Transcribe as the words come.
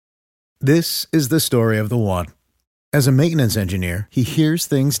This is the story of the one. As a maintenance engineer, he hears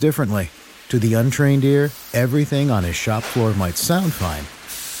things differently. To the untrained ear, everything on his shop floor might sound fine,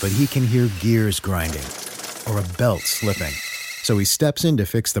 but he can hear gears grinding or a belt slipping. So he steps in to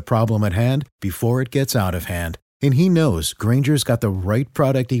fix the problem at hand before it gets out of hand. And he knows Grainger's got the right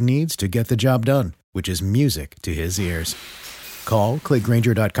product he needs to get the job done, which is music to his ears. Call, click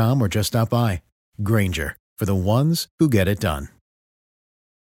Grainger.com, or just stop by. Grainger, for the ones who get it done.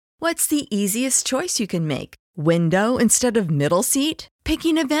 What's the easiest choice you can make? Window instead of middle seat?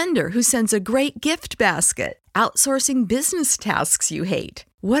 Picking a vendor who sends a great gift basket? Outsourcing business tasks you hate?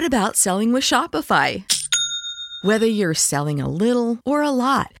 What about selling with Shopify? Whether you're selling a little or a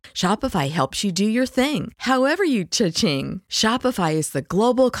lot, Shopify helps you do your thing, however you cha-ching. Shopify is the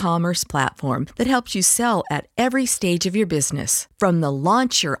global commerce platform that helps you sell at every stage of your business. From the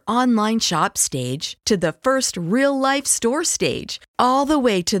launch your online shop stage to the first real-life store stage, all the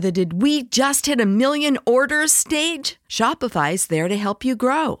way to the did we just hit a million orders stage. Shopify's there to help you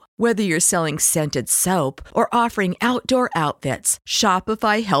grow. Whether you're selling scented soap or offering outdoor outfits,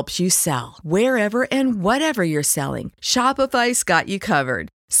 Shopify helps you sell. Wherever and whatever you're selling, Shopify's got you covered.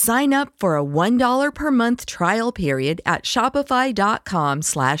 Sign up for a $1 per month trial period at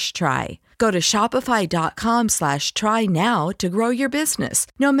shopify.com/try. Go to shopify.com/try now to grow your business,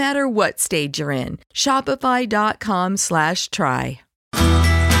 no matter what stage you're in. Shopify.com/try.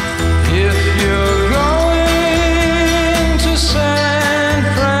 If you're going to San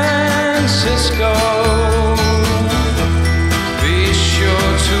Francisco, be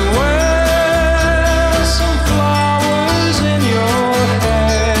sure to wear some flowers in your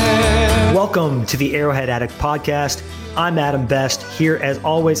hair. Welcome to the Arrowhead Addict Podcast. I'm Adam Best, here as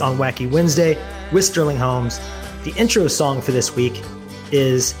always on Wacky Wednesday with Sterling Holmes. The intro song for this week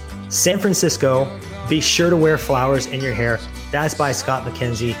is San Francisco, Be Sure to Wear Flowers in Your Hair. That's by Scott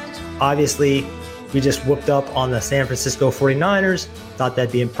McKenzie. Obviously, we just whooped up on the San Francisco 49ers. Thought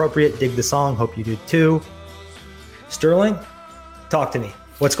that'd be appropriate. Dig the song. Hope you do too. Sterling, talk to me.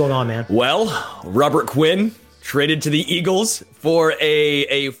 What's going on, man? Well, Robert Quinn traded to the Eagles for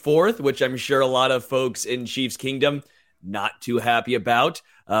a fourth, which I'm sure a lot of folks in Chiefs Kingdom not too happy about.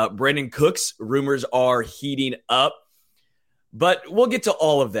 Brandon Cooks, rumors are heating up. But we'll get to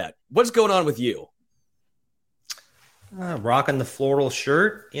all of that. What's going on with you? Rocking the floral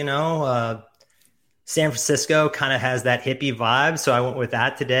shirt, San Francisco kind of has that hippie vibe, so I went with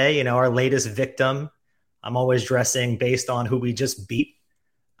that today. Our latest victim. I'm always dressing based on who we just beat.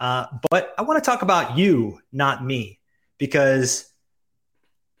 But I want to talk about you, not me, because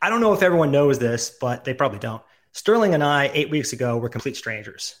I don't know if everyone knows this, but they probably don't. Sterling and I, 8 weeks ago, were complete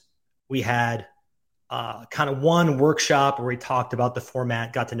strangers. We had kind of one workshop where we talked about the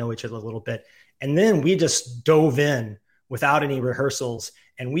format, got to know each other a little bit. And then we just dove in without any rehearsals,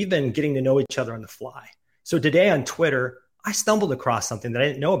 and we've been getting to know each other on the fly. So today on Twitter, I stumbled across something that I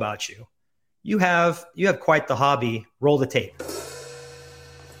didn't know about you. You have quite the hobby. Roll the tape.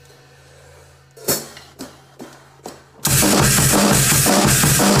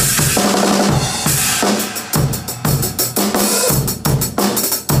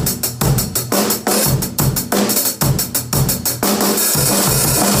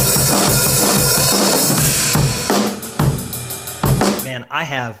 I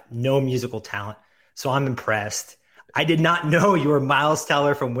have no musical talent, so I'm impressed. I did not know you were Miles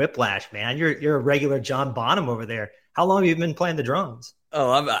Teller from Whiplash, man. You're a regular John Bonham over there. How long have you been playing the drums? Oh,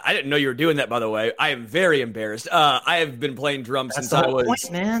 I didn't know you were doing that, by the way. I am very embarrassed. I have been playing drums since I was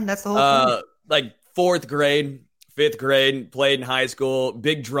point, man. That's the whole point. Like fourth grade, fifth grade, played in high school.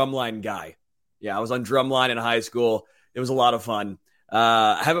 Big drumline guy. Yeah, I was on drumline in high school. It was a lot of fun.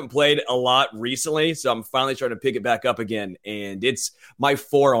 I haven't played a lot recently, so I'm finally trying to pick it back up again. And it's my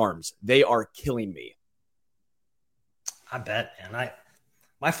forearms. They are killing me. I bet, man.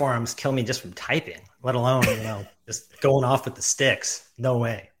 My forearms kill me just from typing, let alone, just going off with the sticks. No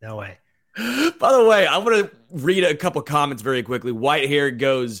way. By the way, I want to read a couple comments very quickly. Whitehair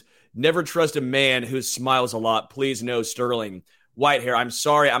goes, never trust a man who smiles a lot. Please no Sterling. Whitehair, I'm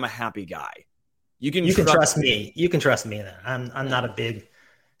sorry. I'm a happy guy. You can trust me. You can trust me then. I'm not a big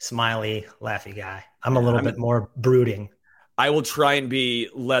smiley, laughy guy. I'm a little bit more brooding. I will try and be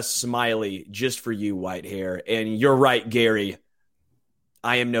less smiley just for you, Whitehair. And you're right, Gary.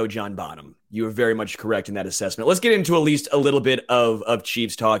 I am no John Bonham. You are very much correct in that assessment. Let's get into at least a little bit of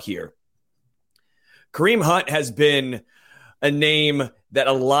Chiefs talk here. Kareem Hunt has been a name that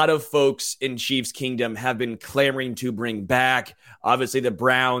a lot of folks in Chiefs Kingdom have been clamoring to bring back. Obviously, the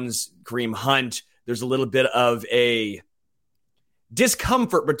Browns, Kareem Hunt, there's a little bit of a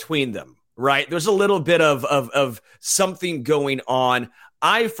discomfort between them, right? There's a little bit of something going on.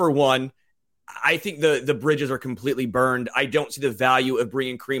 For one, I think the bridges are completely burned. I don't see the value of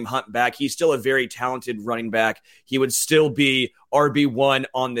bringing Kareem Hunt back. He's still a very talented running back. He would still be RB1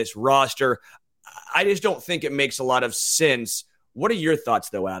 on this roster. I just don't think it makes a lot of sense. What are your thoughts,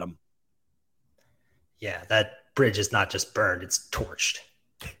 though, Adam? Yeah, that bridge is not just burned, it's torched.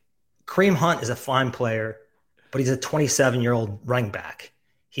 Kareem Hunt is a fine player, but he's a 27-year-old running back.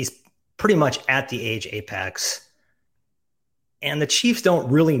 He's pretty much at the age apex. And the Chiefs don't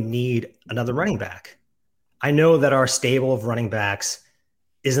really need another running back. I know that our stable of running backs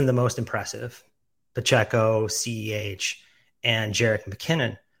isn't the most impressive. Pacheco, CEH, and Jerick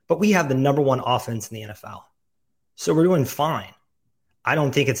McKinnon. But we have the number one offense in the NFL. So we're doing fine. I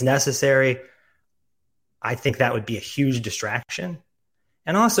don't think it's necessary. I think that would be a huge distraction.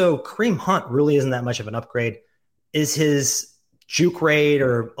 And also, Kareem Hunt really isn't that much of an upgrade. Is his juke rate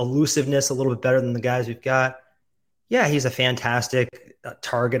or elusiveness a little bit better than the guys we've got? Yeah, he's a fantastic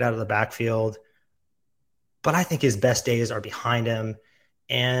target out of the backfield. But I think his best days are behind him.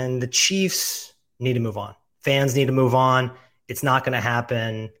 And the Chiefs need to move on. Fans need to move on. It's not going to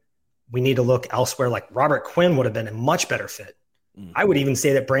happen. We need to look elsewhere. Like Robert Quinn would have been a much better fit. I would even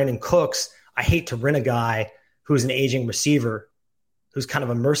say that Brandon Cooks, I hate to rent a guy who's an aging receiver, who's kind of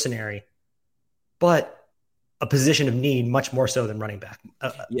a mercenary, but a position of need much more so than running back.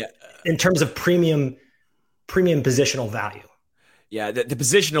 In terms of premium positional value. Yeah, the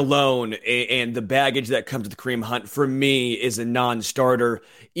position alone and the baggage that comes with Kareem Hunt, for me, is a non-starter.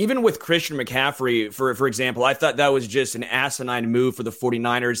 Even with Christian McCaffrey, for example, I thought that was just an asinine move for the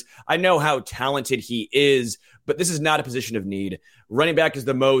 49ers. I know how talented he is, but this is not a position of need. Running back is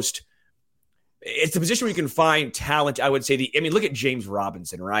it's the position where you can find talent. I would say look at James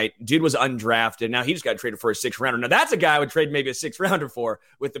Robinson, right? Dude was undrafted. Now he just got traded for a 6th rounder. Now that's a guy I would trade maybe a 6th rounder for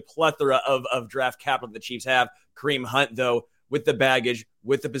with the plethora of draft capital that the Chiefs have. Kareem Hunt, though, with the baggage,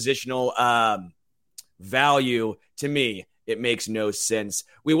 with the positional value, to me, it makes no sense.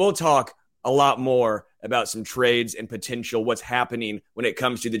 We will talk a lot more about some trades and potential what's happening when it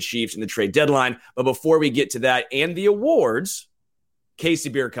comes to the Chiefs and the trade deadline. But before we get to that and the awards, Casey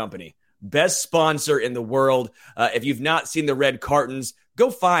Beer Company, best sponsor in the world. If you've not seen the red cartons, go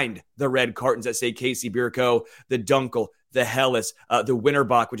find the red cartons that say Casey Beer Co., the Dunkel, the Hellas, the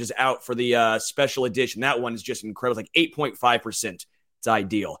Winterbach, which is out for the special edition. That one is just incredible. It's like 8.5%. It's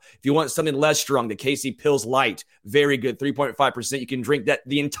ideal. If you want something less strong, the Casey Pils Light, very good, 3.5%. You can drink that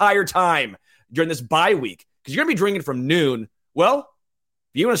the entire time during this bye week because you're going to be drinking from noon. Well,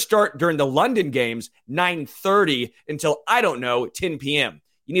 if you want to start during the London games, 9:30 until, 10 p.m.,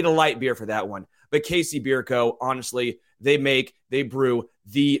 you need a light beer for that one. But Casey Beer Co., honestly, they brew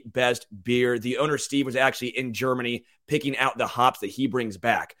the best beer. The owner, Steve, was actually in Germany picking out the hops that he brings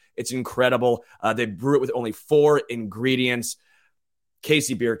back. It's incredible. They brew it with only 4 ingredients.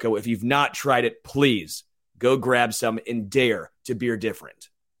 Casey Beer Co., if you've not tried it, please go grab some and dare to beer different.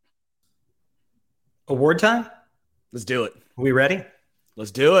 Award time? Let's do it. Are we ready?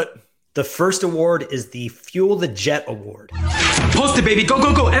 Let's do it. The first award is the Fuel the Jet Award. Post it, baby. Go,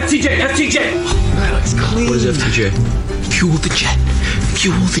 go, go. FTJ. That looks clean. What is FTJ? Fuel the jet.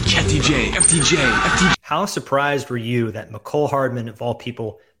 Fuel the jet. FTJ. How surprised were you that Mecole Hardman, of all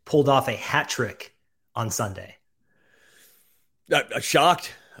people, pulled off a hat trick on Sunday?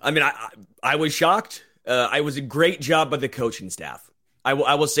 Shocked. I was shocked. It was a great job by the coaching staff. I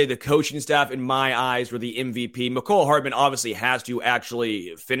will say the coaching staff, in my eyes, were the MVP. Mecole Hardman obviously has to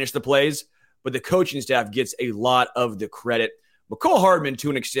actually finish the plays, but the coaching staff gets a lot of the credit. Mecole Hardman,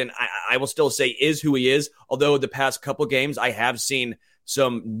 to an extent, I will still say is who he is, although the past couple games I have seen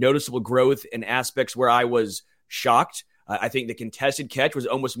some noticeable growth in aspects where I was shocked. I think the contested catch was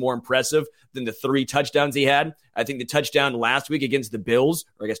almost more impressive than the 3 touchdowns he had. I think the touchdown last week against the Bills,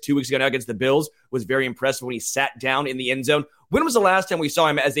 or I guess 2 weeks ago now against the Bills, was very impressive when he sat down in the end zone. When was the last time we saw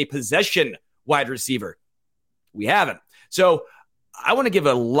him as a possession wide receiver? We haven't. So I want to give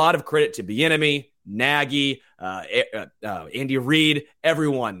a lot of credit to Bieniemy, Nagy, Andy Reid,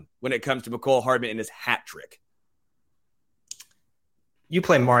 everyone when it comes to Mecole Hardman and his hat trick. You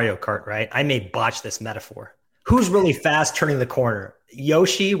play Mario Kart, right? I may botch this metaphor. Who's really fast turning the corner?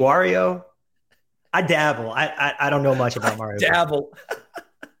 Yoshi, Wario? I dabble. I don't know much about Mario Kart. Dabble.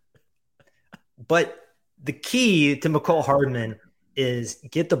 But the key to Mecole Hardman is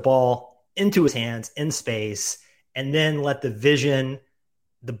get the ball into his hands in space and then let the vision,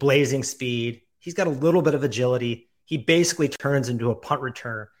 the blazing speed. He's got a little bit of agility. He basically turns into a punt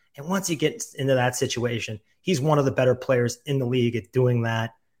returner. And once he gets into that situation, he's one of the better players in the league at doing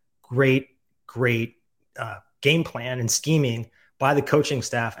that. Great game plan and scheming by the coaching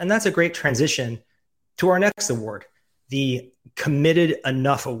staff. And that's a great transition to our next award, the Committed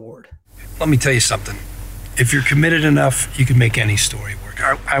Enough Award. Let me tell you something. If you're committed enough, you can make any story work.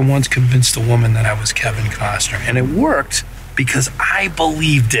 I once convinced a woman that I was Kevin Costner, and it worked because I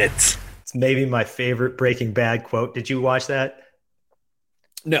believed it. It's maybe my favorite Breaking Bad quote. Did you watch that?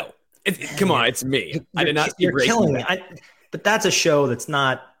 No. Come on, it's me. I did not see You're Breaking killing Bad. me. But that's a show that's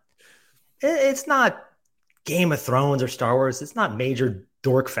not – it's not Game of Thrones or Star Wars. It's not major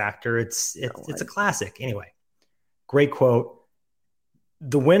dork factor. It's a classic. Anyway, great quote.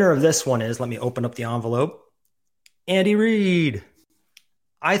 The winner of this one is – let me open up the envelope. Andy Reid.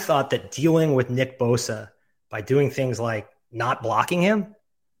 I thought that dealing with Nick Bosa by doing things like not blocking him,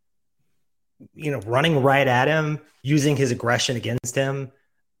 running right at him, using his aggression against him,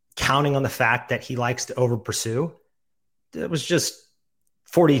 counting on the fact that he likes to over pursue, it was just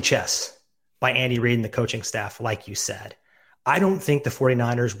 4D chess by Andy Reid and the coaching staff, like you said. I don't think the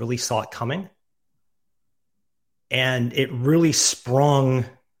 49ers really saw it coming. And it really sprung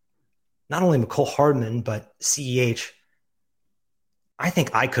not only Mecole Hardman, but CEH. I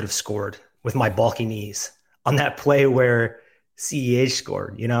think I could have scored with my bulky knees on that play where CEH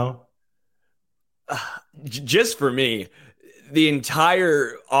scored, Just for me, the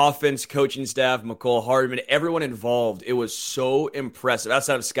entire offense, coaching staff, Mecole Hardman, everyone involved, it was so impressive.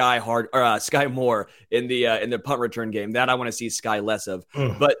 Outside of Sky Moore in the punt return game, that I want to see Sky less of.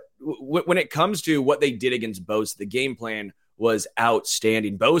 But when it comes to what they did against Bosa, the game plan was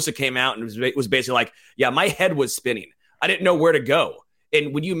outstanding. Bosa came out and was basically like, yeah, my head was spinning. I didn't know where to go.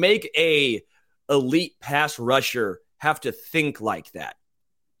 And when you make a elite pass rusher have to think like that,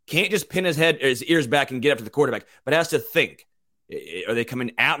 can't just pin his ears back and get after the quarterback, but has to think. Are they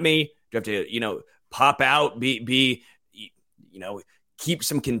coming at me? Do I have to, pop out, keep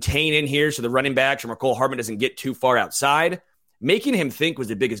some contain in here so the running backs or Mecole Hardman doesn't get too far outside? Making him think was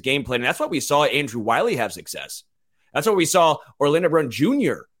the biggest game plan. And that's why we saw Andrew Wiley have success. That's why we saw Orlando Brown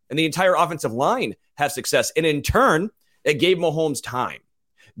Jr. and the entire offensive line have success. And in turn, it gave Mahomes time.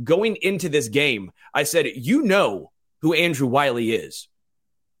 Going into this game, I said, who Andrew Wiley is.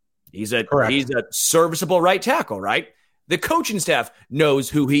 He's a serviceable right tackle, right? The coaching staff knows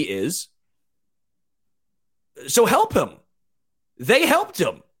who he is. So help him. They helped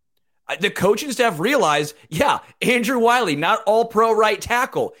him. The coaching staff realized, Andrew Wiley, not all pro right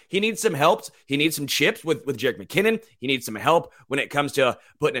tackle. He needs some help. He needs some chips with Jerick McKinnon. He needs some help when it comes to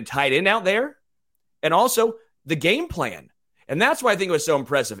putting a tight end out there. And also the game plan. And that's why I think it was so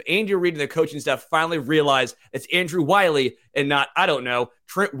impressive. Andy Reid and the coaching staff finally realized it's Andrew Wiley and not,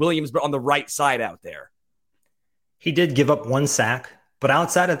 Trent Williams, but on the right side out there. He did give up one sack, but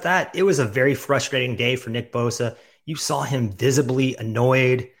outside of that, it was a very frustrating day for Nick Bosa. You saw him visibly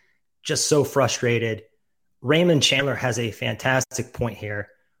annoyed, just so frustrated. Raymond Chandler has a fantastic point here.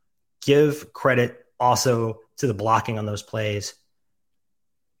 Give credit also to the blocking on those plays.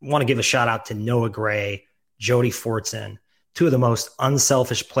 I want to give a shout out to Noah Gray, Jody Fortson, two of the most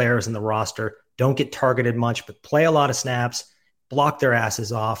unselfish players in the roster. Don't get targeted much, but play a lot of snaps, block their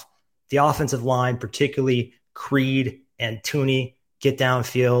asses off. The offensive line, particularly Creed and Tooney, get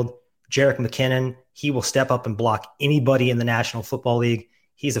downfield. Jerick McKinnon, he will step up and block anybody in the National Football League.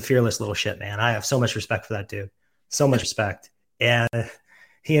 He's a fearless little shit, man. I have so much respect for that dude. So much respect. And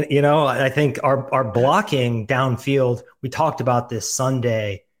I think our blocking downfield, we talked about this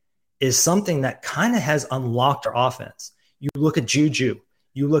Sunday, is something that kind of has unlocked our offense. You look at Juju,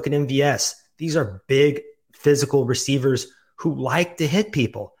 you look at MVS. These are big physical receivers who like to hit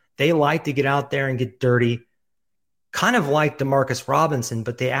people. They like to get out there and get dirty, kind of like Demarcus Robinson,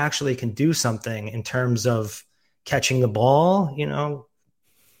 but they actually can do something in terms of catching the ball,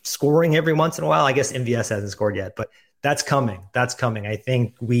 scoring every once in a while. I guess MVS hasn't scored yet, but that's coming. That's coming. I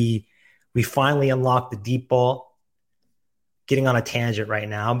think we finally unlocked the deep ball. Getting on a tangent right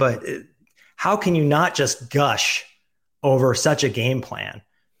now, but how can you not just gush over such a game plan?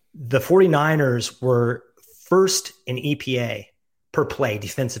 The 49ers were first in EPA per play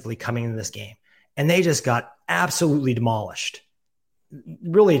defensively coming into this game, and they just got absolutely demolished.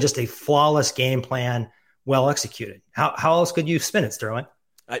 Really just a flawless game plan, well executed. How else could you spin it, Sterling?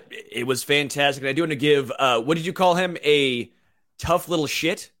 It was fantastic. And I do want to give, what did you call him? A tough little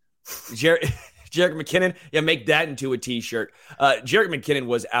shit? Jerick McKinnon? Yeah, make that into a T-shirt. Jerick McKinnon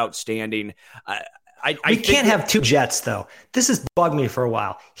was outstanding. We can't have two Jets, though. This has bugged me for a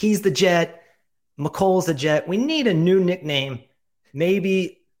while. He's the Jet. McColl's the Jet. We need a new nickname.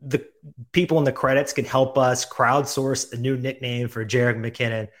 Maybe the people in the credits could help us crowdsource a new nickname for Jerick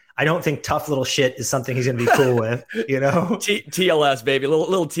McKinnon, I don't think tough little shit is something he's going to be cool with, you know? TLS, baby,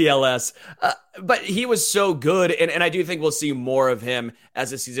 little TLS. But he was so good, and I do think we'll see more of him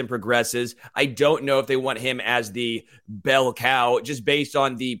as the season progresses. I don't know if they want him as the bell cow, just based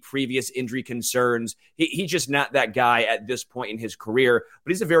on the previous injury concerns. He's just not that guy at this point in his career,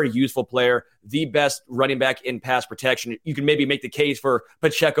 but he's a very useful player, the best running back in pass protection. You can maybe make the case for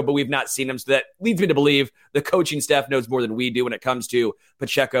Pacheco, but we've not seen him, so that leads me to believe the coaching staff knows more than we do when it comes to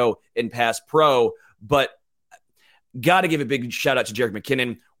Pacheco in pass pro. But got to give a big shout out to Jerick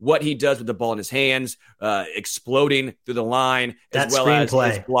McKinnon, what he does with the ball in his hands, exploding through the line, as well as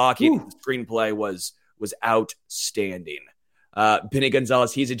his blocking. The screenplay was outstanding. Benny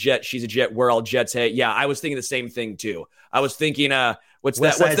Gonzalez, he's a Jet, she's a Jet, we're all Jets. Hey, yeah, I was thinking the same thing too. I was thinking,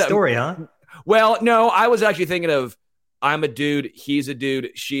 West Side Story, huh? Well, no, I was actually thinking of I'm a dude, he's a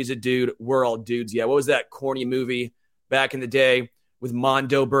dude, she's a dude, we're all dudes. Yeah, what was that corny movie back in the day with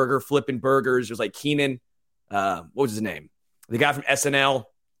Mondo Burger flipping burgers? It was like Keenan. What was his name? The guy from SNL?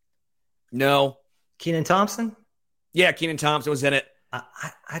 No. Kenan Thompson? Yeah, Kenan Thompson was in it.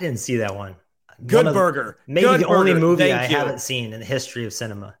 I didn't see that one. Good Burger. Maybe Good the only Burger. movie Thank I you. haven't seen in the history of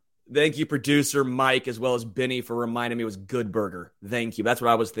cinema. Thank you, producer Mike, as well as Benny, for reminding me it was Good Burger. Thank you. That's what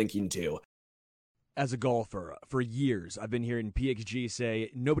I was thinking too. As a golfer, for years, I've been hearing PXG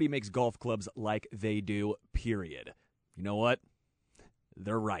say nobody makes golf clubs like they do, period. You know what?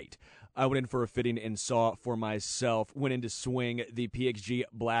 They're right. I went in for a fitting and saw for myself, went in to swing the PXG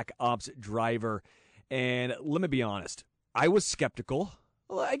Black Ops driver, and let me be honest, I was skeptical.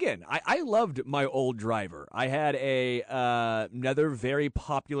 Well, again, I loved my old driver. I had another very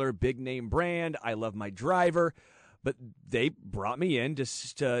popular big-name brand. I love my driver, but they brought me in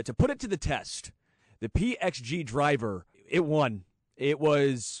just to put it to the test. The PXG driver, it won. It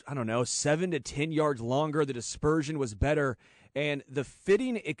was, 7 to 10 yards longer. The dispersion was better. And the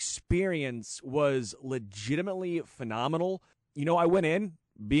fitting experience was legitimately phenomenal. You know, I went in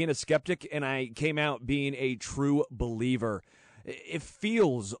being a skeptic, and I came out being a true believer. It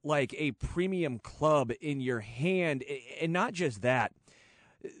feels like a premium club in your hand, and not just that.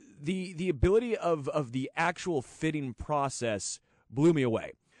 The ability of the actual fitting process blew me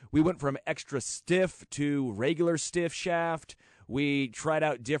away. We went from extra stiff to regular stiff shaft. We tried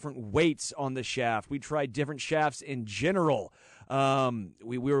out different weights on the shaft. We tried different shafts in general.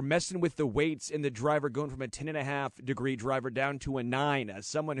 We were messing with the weights in the driver, going from a 10.5 degree driver down to a 9. As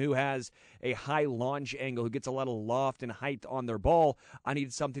someone who has a high launch angle, who gets a lot of loft and height on their ball, I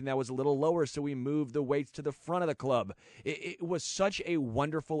needed something that was a little lower, so we moved the weights to the front of the club. It was such a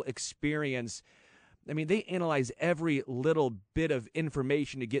wonderful experience. I mean, they analyze every little bit of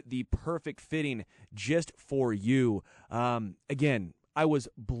information to get the perfect fitting just for you. Again, I was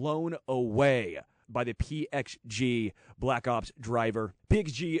blown away by the PXG Black Ops driver.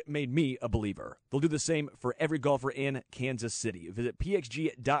 PXG made me a believer. They'll do the same for every golfer in Kansas City. Visit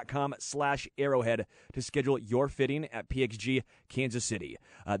pxg.com/arrowhead to schedule your fitting at PXG Kansas City.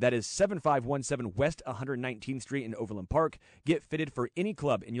 That is 7517 West 119th Street in Overland Park. Get fitted for any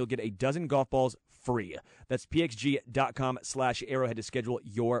club and you'll get a dozen golf balls free. That's pxg.com/arrowhead to schedule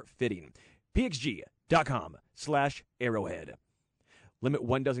your fitting. pxg.com/arrowhead. Limit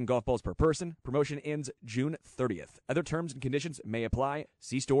 1 dozen golf balls per person. Promotion ends June 30th. Other terms and conditions may apply.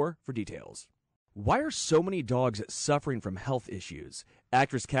 See store for details. Why are so many dogs suffering from health issues?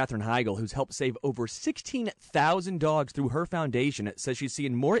 Actress Katherine Heigl, who's helped save over 16,000 dogs through her foundation, says she's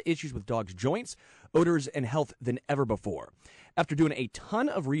seeing more issues with dogs' joints, odors, and health than ever before. After doing a ton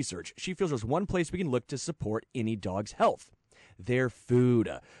of research, she feels there's one place we can look to support any dog's health: their food.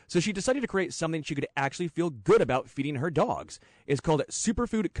 So she decided to create something she could actually feel good about feeding her dogs. It's called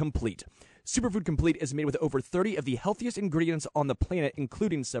Superfood Complete. Superfood Complete is made with over 30 of the healthiest ingredients on the planet,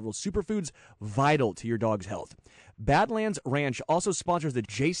 including several superfoods vital to your dog's health. Badlands Ranch also sponsors the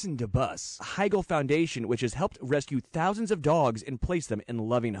Jason DeBus Heigl Foundation, which has helped rescue thousands of dogs and place them in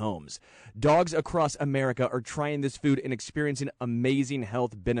loving homes. Dogs across America are trying this food and experiencing amazing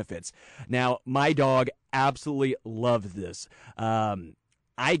health benefits. Now, my dog absolutely loved this.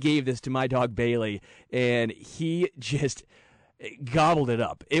 I gave this to my dog Bailey, and he just gobbled it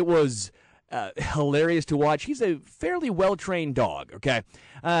up. It was hilarious to watch. He's a fairly well-trained dog, okay?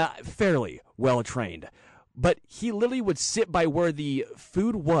 Fairly well-trained. But he literally would sit by where the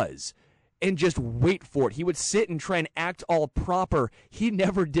food was and just wait for it. He would sit and try and act all proper. He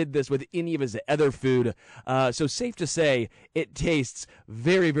never did this with any of his other food. So safe to say, it tastes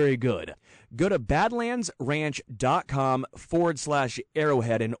very, very good. Go to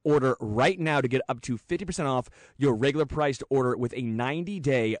badlandsranch.com/Arrowhead and order right now to get up to 50% off your regular priced order with a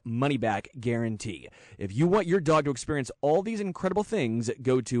 90-day money-back guarantee. If you want your dog to experience all these incredible things,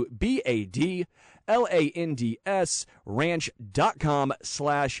 go to BADLANDS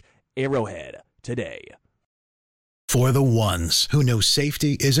ranch.com/Arrowhead today. For the ones who know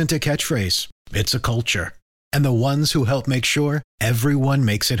safety isn't a catchphrase, it's a culture. And the ones who help make sure everyone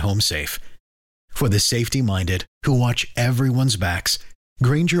makes it home safe. For the safety-minded who watch everyone's backs,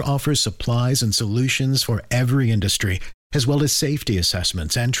 Grainger offers supplies and solutions for every industry, as well as safety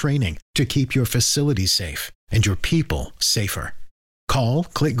assessments and training to keep your facilities safe and your people safer. Call,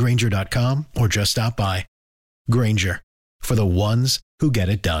 click Grainger.com, or just stop by. Grainger, for the ones who get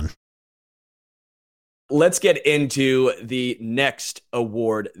it done. Let's get into the next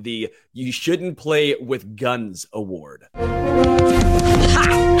award, the You Shouldn't Play with Guns award.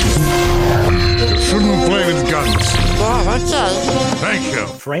 You shouldn't play with guns. Yeah, that's it. Thank you.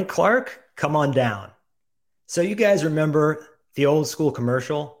 Frank Clark, come on down. So you guys remember the old school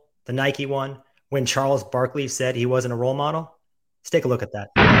commercial, the Nike one, when Charles Barkley said he wasn't a role model? Let's take a look at that.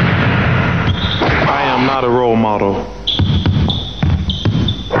 I am not a role model.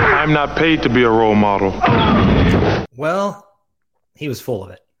 I'm not paid to be a role model. Well, he was full of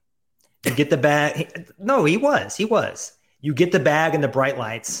it. You get the bag. No, he was. You get the bag and the bright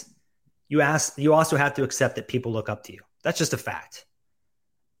lights. You also have to accept that people look up to you. That's just a fact.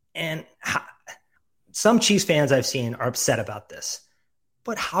 And some Chiefs fans I've seen are upset about this.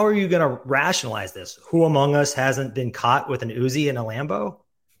 But how are you going to rationalize this? Who among us hasn't been caught with an Uzi and a Lambo?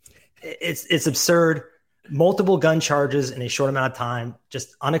 It's absurd. Multiple gun charges in a short amount of time,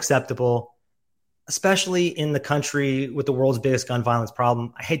 just unacceptable, especially in the country with the world's biggest gun violence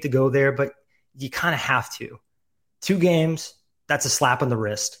problem. I hate to go there, but you kind of have to. 2 games, that's a slap on the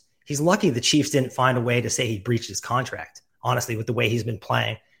wrist. He's lucky the Chiefs didn't find a way to say he breached his contract, honestly, with the way he's been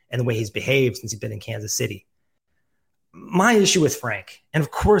playing and the way he's behaved since he's been in Kansas City. My issue with Frank, and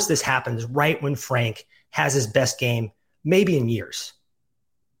of course this happens right when Frank has his best game, maybe in years.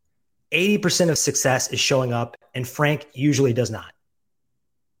 80% of success is showing up, and Frank usually does not.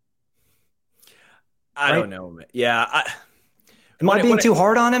 I don't know. Yeah. Am I being too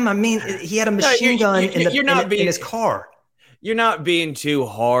hard on him? I mean, he had a machine gun in his car. You're not being too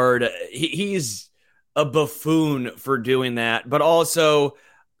hard. He's a buffoon for doing that. But also,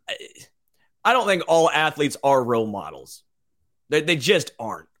 I don't think all athletes are role models. They just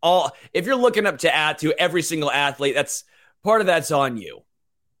aren't. If you're looking up to every single athlete, that's on you.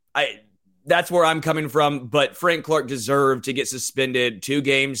 That's where I'm coming from, but Frank Clark deserved to get suspended. 2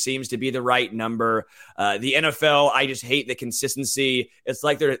 games seems to be the right number. The NFL, I just hate the consistency. It's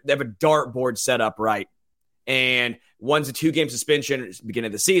like they have a dartboard set up right. And one's a 2-game suspension at the beginning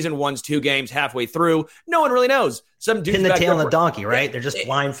of the season, one's 2 games halfway through. No one really knows. Some dude's pin the tail on the donkey, right? They're just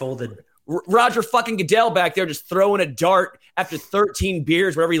blindfolded. Roger fucking Goodell back there just throwing a dart after 13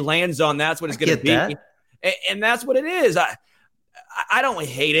 beers, wherever he lands on, that's what it's going to be. And that's what it is. I don't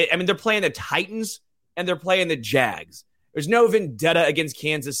hate it. I mean, they're playing the Titans and they're playing the Jags. There's no vendetta against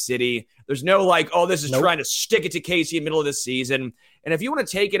Kansas City. There's no this is trying to stick it to Casey in the middle of the season. And if you want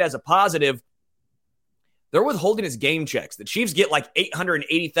to take it as a positive, they're withholding his game checks. The Chiefs get like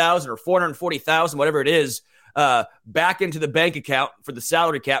 $880,000 or $440,000, whatever it is, back into the bank account for the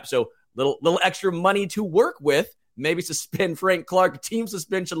salary cap. So little extra money to work with. Maybe suspend Frank Clark, team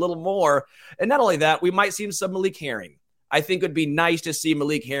suspension a little more. And not only that, we might see some Malik Herring. I think it would be nice to see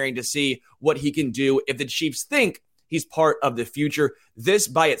Malik Herring to see what he can do if the Chiefs think he's part of the future. This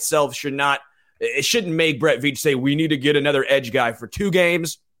by itself shouldn't make Brett Veach say we need to get another edge guy for 2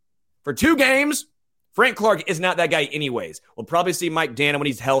 games. For 2 games, Frank Clark is not that guy anyways. We'll probably see Mike Danna when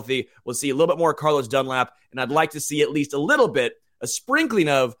he's healthy. We'll see a little bit more Carlos Dunlap, and I'd like to see at least a sprinkling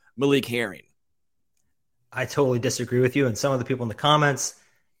of Malik Herring. I totally disagree with you and some of the people in the comments.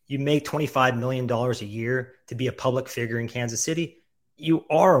 You make $25 million a year to be a public figure in Kansas City. You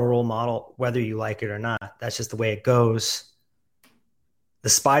are a role model, whether you like it or not. That's just the way it goes. The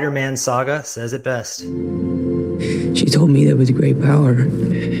Spider-Man saga says it best. She told me that with great power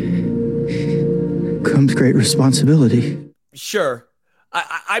comes great responsibility. Sure.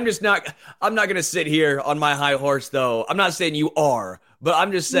 I'm not going to sit here on my high horse, though. I'm not saying you are, but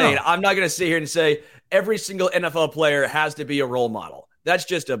I'm just saying I'm not going to sit here and say every single NFL player has to be a role model. That's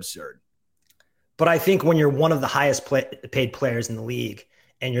just absurd. But I think when you're one of the highest paid players in the league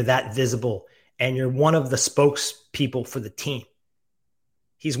and you're that visible and you're one of the spokespeople for the team,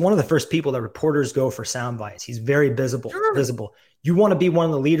 He's one of the first people that reporters go for sound bites. He's very visible. You want to be one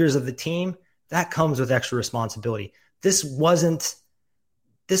of the leaders of the team, that comes with extra responsibility. This wasn't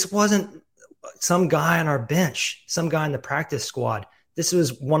some guy on our bench, some guy in the practice squad. This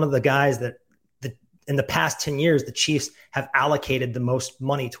was one of the guys that in the past 10 years, the Chiefs have allocated the most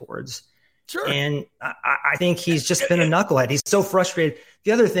money towards. Sure. And I think he's just been a knucklehead. He's so frustrated.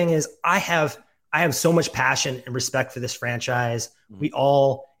 The other thing is I have so much passion and respect for this franchise. It's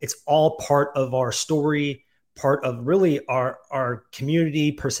all part of our story, part of really our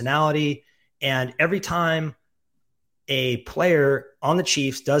community personality. And every time a player on the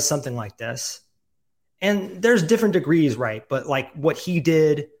Chiefs does something like this, and there's different degrees, right? But like what he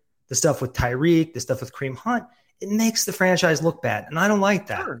did, the stuff with Tyreek, the stuff with Kareem Hunt, it makes the franchise look bad. And I don't like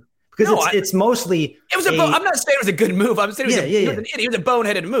that. Sure. Because it's mostly I'm not saying it was a good move. I'm saying it was a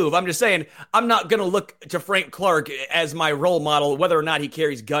boneheaded move. I'm just saying I'm not going to look to Frank Clark as my role model, whether or not he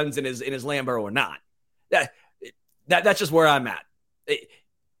carries guns in his Lambo or not. That's just where I'm at.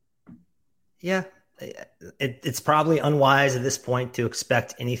 It's probably unwise at this point to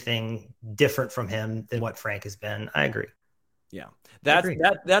expect anything different from him than what Frank has been. I agree. Yeah,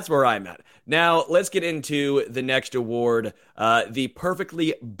 that's where I'm at. Now, let's get into the next award, the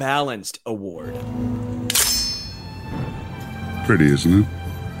Perfectly Balanced Award. Pretty, isn't it?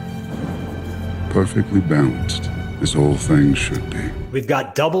 Perfectly balanced, as all things should be. We've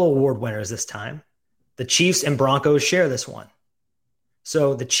got double award winners this time. The Chiefs and Broncos share this one.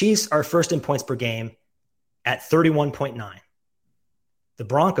 So the Chiefs are first in points per game at 31.9. The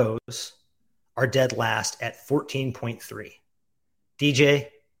Broncos are dead last at 14.3. DJ,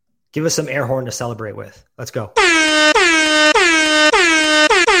 give us some air horn to celebrate with. Let's go.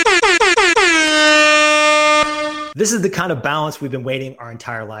 This is the kind of balance we've been waiting our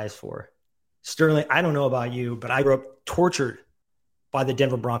entire lives for. Sterling, I don't know about you, but I grew up tortured by the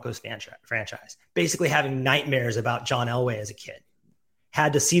Denver Broncos franchise, basically having nightmares about John Elway as a kid.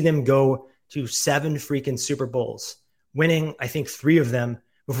 Had to see them go to 7 freaking Super Bowls, winning, I think, 3 of them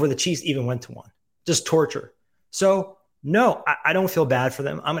before the Chiefs even went to one. Just torture. So, no, I don't feel bad for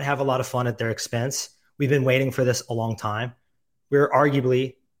them. I'm going to have a lot of fun at their expense. We've been waiting for this a long time. We're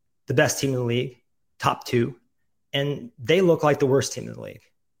arguably the best team in the league, top 2, and they look like the worst team in the league.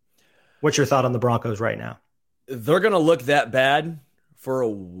 What's your thought on the Broncos right now? They're going to look that bad for a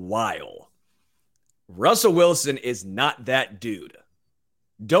while. Russell Wilson is not that dude.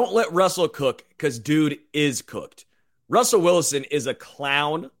 Don't let Russell cook, because dude is cooked. Russell Wilson is a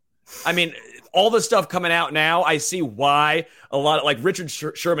clown. I mean, all the stuff coming out now, I see why a lot of, like, Richard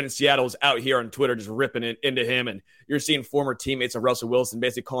Sherman in Seattle is out here on Twitter just ripping it into him, and you're seeing former teammates of Russell Wilson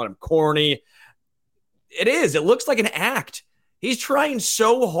basically calling him corny. It is. It looks like an act. He's trying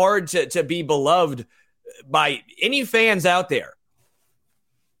so hard to be beloved by any fans out there.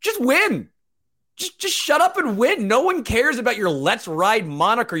 Just win. Just shut up and win. No one cares about your Let's Ride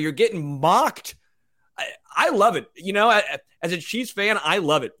moniker. You're getting mocked. I love it. You know, as a Chiefs fan, I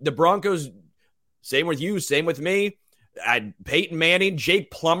love it. The Broncos, same with you, same with me. I had Peyton Manning, Jake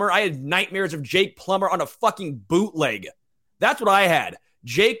Plummer. I had nightmares of Jake Plummer on a fucking bootleg. That's what I had.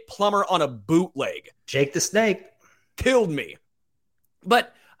 Jake Plummer on a bootleg. Jake the Snake. Killed me.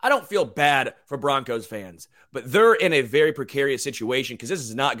 But I don't feel bad for Broncos fans. But they're in a very precarious situation because this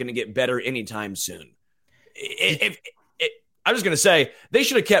is not going to get better anytime soon. I was going to say, they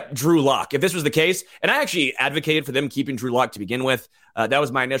should have kept Drew Lock if this was the case. And I actually advocated for them keeping Drew Lock to begin with. That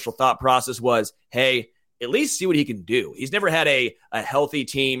was my initial thought process was, hey, at least see what he can do. He's never had a healthy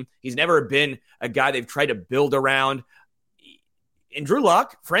team. He's never been a guy they've tried to build around. And Drew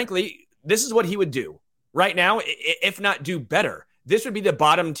Lock, frankly, this is what he would do right now, if not do better. This would be the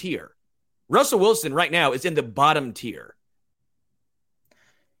bottom tier. Russell Wilson right now is in the bottom tier.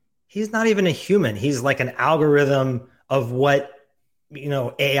 He's not even a human. He's like an algorithm of what,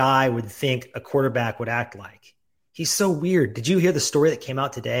 AI would think a quarterback would act like. He's so weird. Did you hear the story that came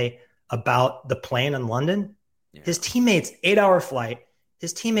out today about the plane in London? Yeah. His teammates, 8-hour flight.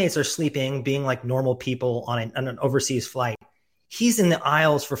 His teammates are sleeping, being like normal people on an overseas flight. He's in the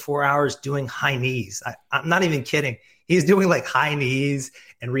aisles for 4 hours doing high knees. I'm not even kidding. He's doing like high knees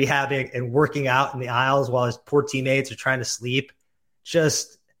and rehabbing and working out in the aisles while his poor teammates are trying to sleep.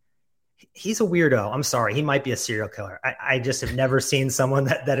 He's a weirdo. I'm sorry. He might be a serial killer. I just have never seen someone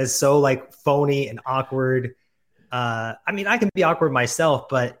that is so like phony and awkward. I mean, I can be awkward myself,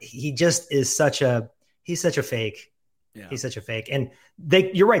 but he just is he's such a fake. Yeah. He's such a fake. And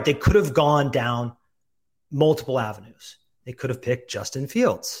you're right. They could have gone down multiple avenues. They could have picked Justin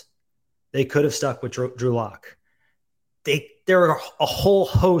Fields. They could have stuck with Drew Lock. There are a whole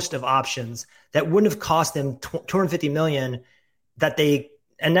host of options that wouldn't have cost them $250 million that they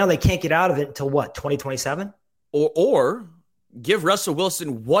And now they can't get out of it until what, 2027? Or give Russell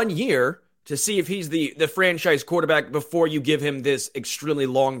Wilson 1 year to see if he's the franchise quarterback before you give him this extremely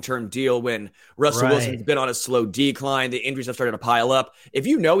long-term deal when Russell Wilson's been on a slow decline. The injuries have started to pile up. If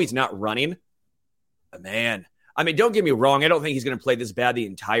you know he's not running, man, I mean, don't get me wrong. I don't think he's going to play this bad the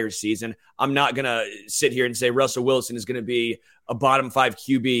entire season. I'm not going to sit here and say Russell Wilson is going to be a bottom 5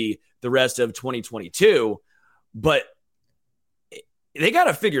 QB the rest of 2022, but they got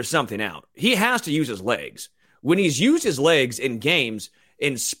to figure something out. He has to use his legs. When he's used his legs in games,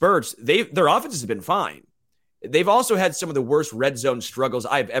 in spurts, their offense has been fine. They've also had some of the worst red zone struggles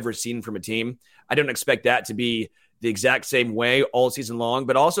I've ever seen from a team. I don't expect that to be the exact same way all season long,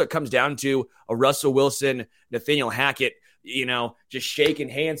 but also it comes down to a Russell Wilson, Nathaniel Hackett, just shaking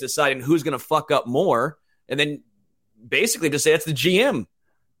hands, deciding who's going to fuck up more, and then basically just say it's the GM.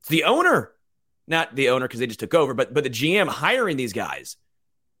 It's the owner. Not the owner because they just took over, but the GM hiring these guys.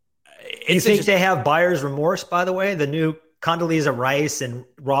 You think they have buyer's remorse, by the way? The new Condoleezza Rice and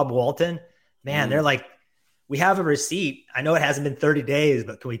Rob Walton, man, they're like, we have a receipt. I know it hasn't been 30 days,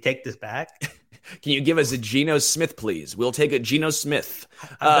 but can we take this back? Can you give us a Geno Smith, please? We'll take a Geno Smith.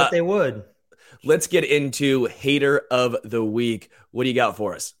 I bet they would. Let's get into Hater of the Week. What do you got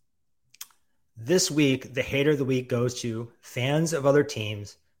for us? This week, the Hater of the Week goes to fans of other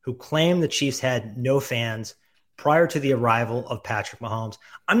teams who claim the Chiefs had no fans prior to the arrival of Patrick Mahomes.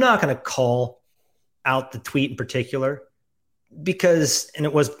 I'm not going to call out the tweet in particular, because, and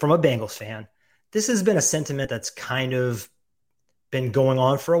it was from a Bengals fan, this has been a sentiment that's kind of been going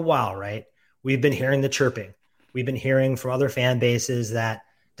on for a while, right? We've been hearing the chirping. We've been hearing from other fan bases that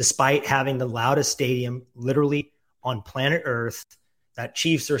despite having the loudest stadium literally on planet Earth, that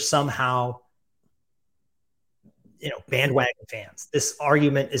Chiefs are somehow, bandwagon fans. This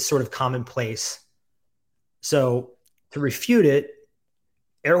argument is sort of commonplace. So to refute it,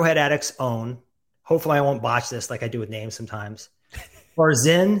 Arrowhead Addict's own, hopefully I won't botch this like I do with names sometimes,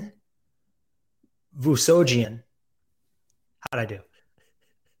 Farzin Vusogian. How'd I do?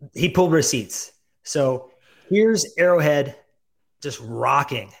 He pulled receipts. So here's Arrowhead just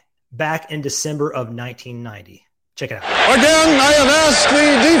rocking back in December of 1990. Check it out. Again, I have asked the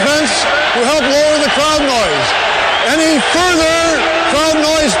defense to help lower the crowd noise. Any further crowd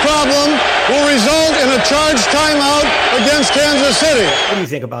noise problem will result in a charged timeout against Kansas City. What do you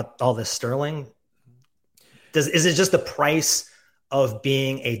think about all this, Sterling? Is it just the price of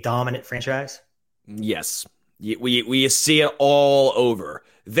being a dominant franchise? Yes. We see it all over.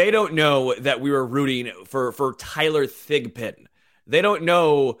 They don't know that we were rooting for Tyler Thigpen. They don't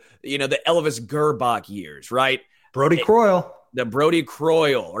know, the Elvis Gerbach years, right? Brody Croyle. The Brody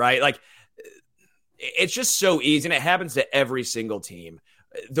Croyle, right? Like, it's just so easy, and it happens to every single team.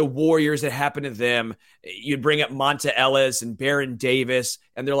 The Warriors, it happened to them. You'd bring up Monta Ellis and Baron Davis,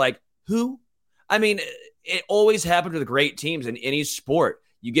 and they're like, who? I mean, it always happened to the great teams in any sport.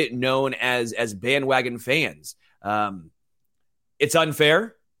 You get known as bandwagon fans. It's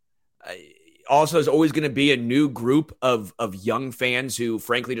unfair. Also, there's always going to be a new group of young fans who,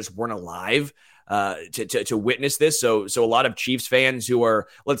 frankly, just weren't alive to witness this. So a lot of Chiefs fans who are,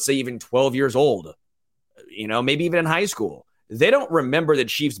 let's say, even 12 years old, maybe even in high school, they don't remember the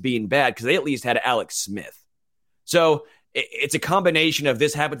Chiefs being bad because they at least had Alex Smith. So it's a combination of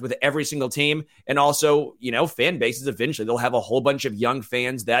this happens with every single team, and also, fan bases eventually they'll have a whole bunch of young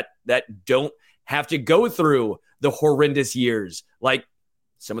fans that don't have to go through the horrendous years like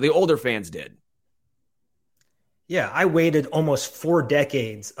some of the older fans did. Yeah, I waited almost 4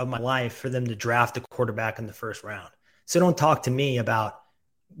 decades of my life for them to draft a quarterback in the first round. So don't talk to me about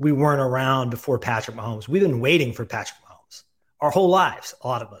we weren't around before Patrick Mahomes. We've been waiting for Patrick Mahomes our whole lives, a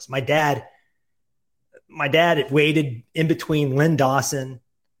lot of us. My dad waited in between Lynn Dawson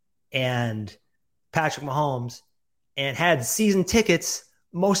and Patrick Mahomes and had season tickets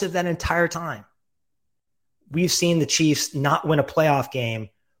most of that entire time. We've seen the Chiefs not win a playoff game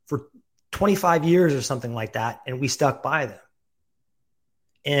for 25 years or something like that, and we stuck by them.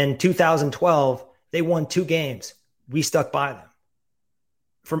 In 2012, they won 2 games. We stuck by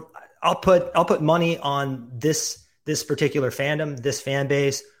them. I'll put money on this particular fandom, this fan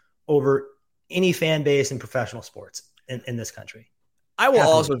base, over any fan base in professional sports in this country. I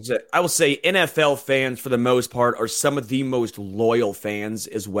will say NFL fans, for the most part, are some of the most loyal fans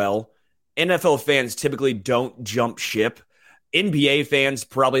as well. NFL fans typically don't jump ship. NBA fans,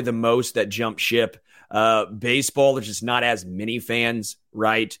 probably the most that jump ship. Baseball, there's just not as many fans,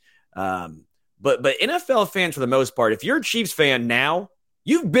 right? But NFL fans, for the most part, if you're a Chiefs fan now,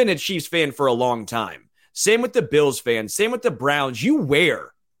 you've been a Chiefs fan for a long time. Same with the Bills fans. Same with the Browns. You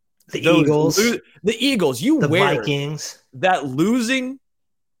wear the Eagles. You the wear Vikings. That losing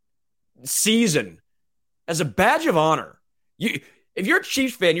season as a badge of honor. If you're a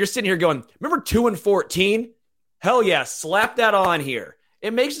Chiefs fan, you're sitting here going, remember 2-14? Hell yeah, slap that on here.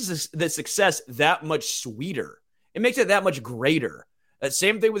 It makes the success that much sweeter. It makes it that much greater.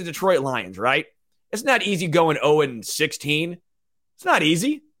 Same thing with the Detroit Lions, right? It's not easy going 0-16. It's not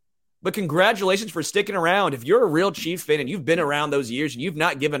easy. But congratulations for sticking around. If you're a real Chiefs fan and you've been around those years and you've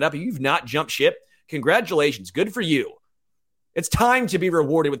not given up and you've not jumped ship, congratulations. Good for you. It's time to be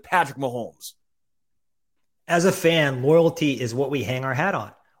rewarded with Patrick Mahomes. As a fan, loyalty is what we hang our hat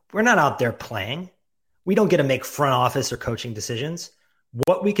on. We're not out there playing. We don't get to make front office or coaching decisions.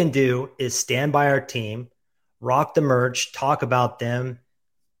 What we can do is stand by our team, rock the merch, talk about them,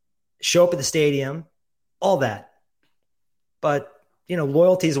 show up at the stadium, all that. But,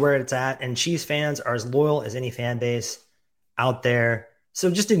 loyalty is where it's at, and Chiefs fans are as loyal as any fan base out there. So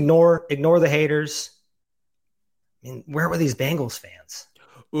just ignore the haters. I mean, where were these Bengals fans?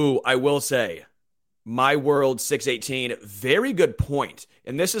 Ooh, I will say, My World 618, very good point.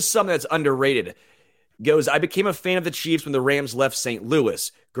 And this is something that's underrated. Goes, I became a fan of the Chiefs when the Rams left St.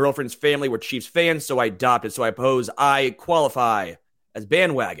 Louis. Girlfriend's family were Chiefs fans, so I adopted. So I suppose I qualify as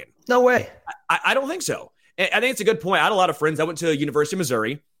bandwagon. No way. I don't think so. And I think it's a good point. I had a lot of friends. I went to University of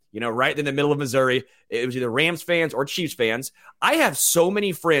Missouri, right in the middle of Missouri. It was either Rams fans or Chiefs fans. I have so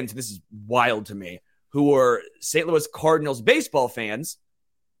many friends, and this is wild to me, who were St. Louis Cardinals baseball fans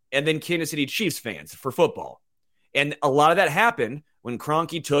and then Kansas City Chiefs fans for football. And a lot of that happened when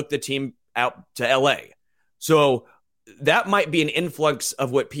Kroenke took the team out to L.A. So that might be an influx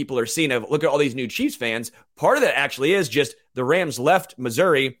of what people are seeing. Look at all these new Chiefs fans. Part of that actually is just the Rams left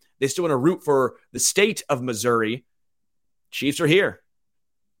Missouri. They still want to root for the state of Missouri. Chiefs are here.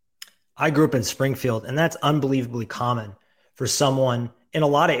 I grew up in Springfield, and that's unbelievably common for someone in a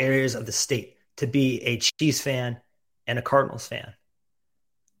lot of areas of the state to be a Chiefs fan and a Cardinals fan.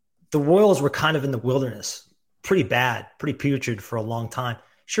 The Royals were kind of in the wilderness, pretty bad, pretty putrid for a long time.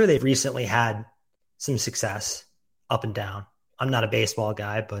 Sure, they've recently had some success up and down. I'm not a baseball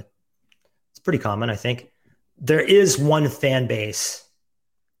guy, but it's pretty common, I think. There is one fan base,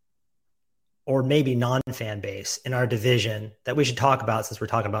 or maybe non-fan base, in our division that we should talk about since we're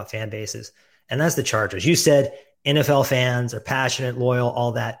talking about fan bases, and that's the Chargers. You said NFL fans are passionate, loyal,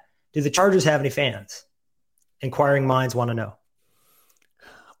 all that. Do the Chargers have any fans? Inquiring minds want to know.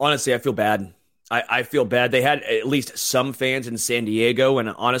 Honestly, I feel bad. I feel bad. They had at least some fans in San Diego, and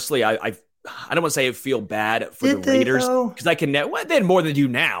honestly, I don't want to say I feel bad for the Raiders because they had more than do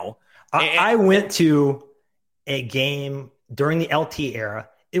now. I went to a game during the LT era.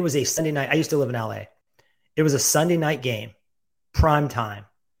 It was a Sunday night. I used to live in LA. It was a Sunday night game, prime time.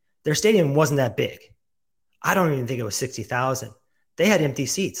 Their stadium wasn't that big. I don't even think it was 60,000. They had empty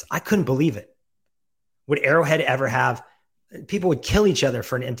seats. I couldn't believe it. Would Arrowhead ever have? People would kill each other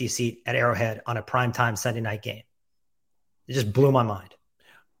for an empty seat at Arrowhead on a primetime Sunday night game. It just blew my mind.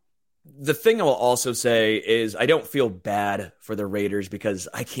 The thing I will also say is I don't feel bad for the Raiders because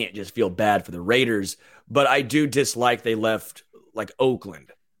I can't just feel bad for the Raiders, but I do dislike they left like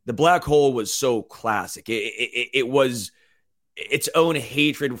Oakland. The black hole was so classic. It was its own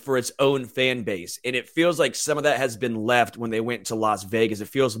hatred for its own fan base. And it feels like some of that has been left when they went to Las Vegas. It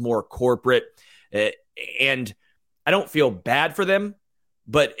feels more corporate. And I don't feel bad for them,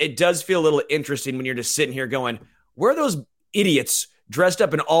 but it does feel a little interesting when you're just sitting here going, where are those idiots dressed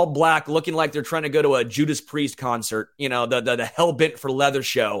up in all black, looking like they're trying to go to a Judas Priest concert, the Hell Bent for Leather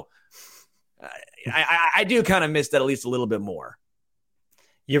show. I do kind of miss that at least a little bit more.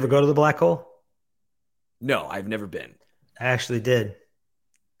 You ever go to the black hole? No, I've never been. I actually did.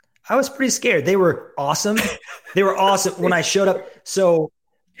 I was pretty scared. They were awesome. They were awesome when I showed up. So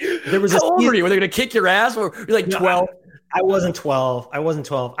there was How old were you? Were they going to kick your ass? Or you're like 12? I wasn't 12. I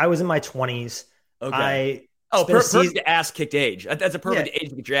was in my 20s. Okay. Perfect ass kicked age. That's a perfect age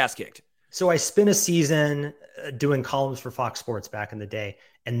to get your ass kicked. So I spent a season doing columns for Fox Sports back in the day,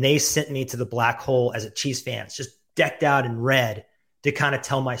 and they sent me to the black hole as a Chiefs fan, just decked out in red to kind of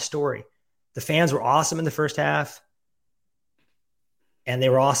tell my story. The fans were awesome in the first half, and they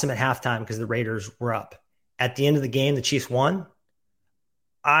were awesome at halftime because the Raiders were up. At the end of the game, the Chiefs won.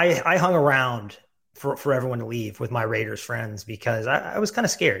 I hung around for everyone to leave with my Raiders friends because I was kind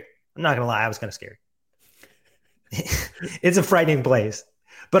of scared. I'm not going to lie. I was kind of scared. It's a frightening place,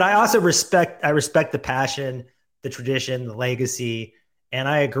 but I also respect the passion, the tradition, the legacy. And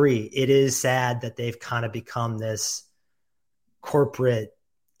I agree. It is sad that they've kind of become this corporate,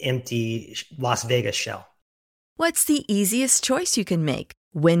 empty Las Vegas shell. What's the easiest choice you can make?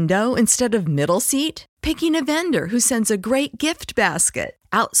 Window instead of middle seat? Picking a vendor who sends a great gift basket?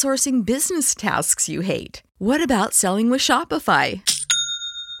 Outsourcing business tasks you hate? What about selling with Shopify?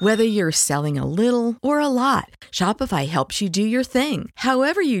 Whether you're selling a little or a lot, Shopify helps you do your thing,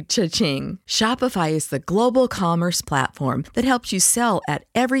 however you cha-ching. Shopify is the global commerce platform that helps you sell at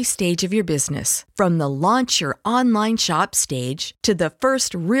every stage of your business. From the launch your online shop stage to the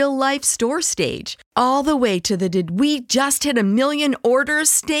first real-life store stage, all the way to the did we just hit a million orders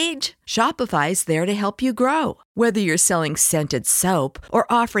stage. Shopify's there to help you grow. Whether you're selling scented soap or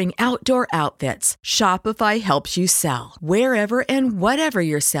offering outdoor outfits, Shopify helps you sell. Wherever and whatever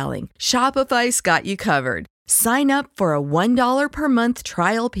you're selling, Shopify's got you covered. Sign up for a $1 per month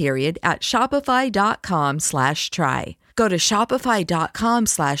trial period at shopify.com/try. Go to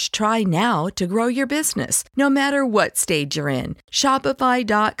shopify.com/try now to grow your business, no matter what stage you're in.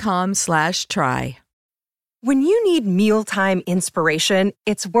 Shopify.com/try. When you need mealtime inspiration,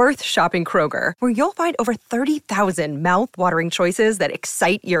 it's worth shopping Kroger, where you'll find over 30,000 mouth-watering choices that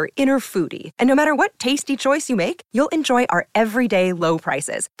excite your inner foodie. And no matter what tasty choice you make, you'll enjoy our everyday low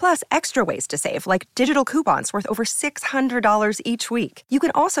prices, plus extra ways to save, like digital coupons worth over $600 each week. You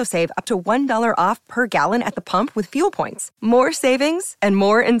can also save up to $1 off per gallon at the pump with fuel points. More savings and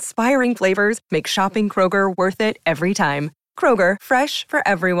more inspiring flavors make shopping Kroger worth it every time. Kroger, fresh for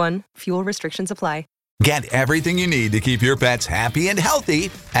everyone. Fuel restrictions apply. Get everything you need to keep your pets happy and healthy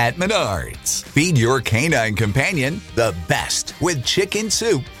at Menards. Feed your canine companion the best with chicken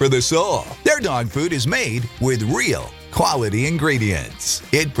soup for the soul. Their dog food is made with real quality ingredients.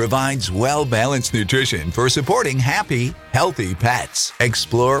 It provides well-balanced nutrition for supporting happy, healthy pets.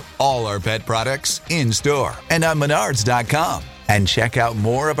 Explore all our pet products in store and on Menards.com. And check out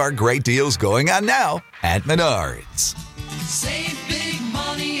more of our great deals going on now at Menards. Save big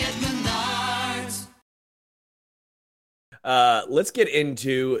money at Menards. Let's get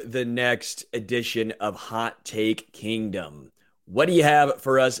into the next edition of Hot Take Kingdom. What do you have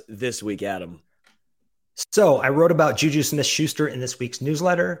for us this week, Adam? So I wrote about Juju Smith-Schuster in this week's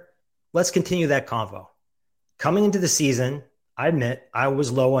newsletter. Let's continue that convo. Coming into the season, I admit I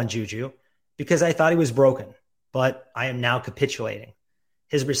was low on Juju because I thought he was broken, but I am now capitulating.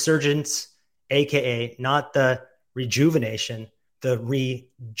 His resurgence, aka not the rejuvenation, the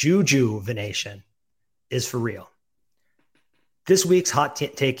rejuvenation, is for real. This week's Hot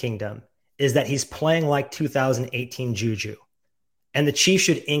Take Kingdom is that he's playing like 2018 Juju, and the Chiefs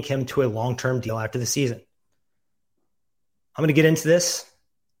should ink him to a long-term deal after the season. I'm going to get into this,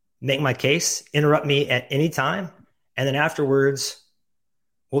 make my case, interrupt me at any time, and then afterwards,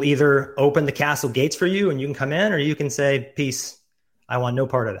 we'll either open the castle gates for you and you can come in, or you can say, peace, I want no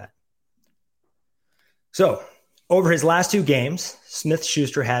part of that. So, over his last two games,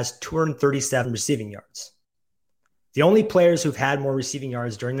 Smith-Schuster has 237 receiving yards. The only players who've had more receiving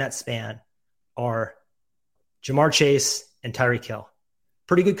yards during that span are Jamar Chase and Tyreek Hill.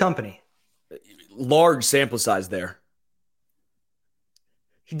 Pretty good company. Large sample size there.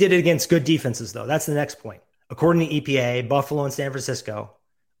 He did it against good defenses, though. That's the next point. According to EPA, Buffalo and San Francisco,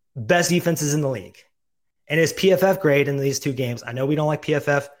 best defenses in the league. And his PFF grade in these two games, I know we don't like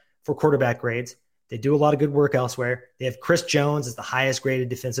PFF for quarterback grades. They do a lot of good work elsewhere. They have Chris Jones as the highest graded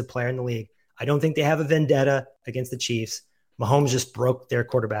defensive player in the league. I don't think they have a vendetta against the Chiefs. Mahomes just broke their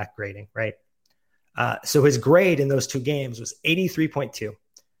quarterback grading, right? So his grade in those two games was 83.2.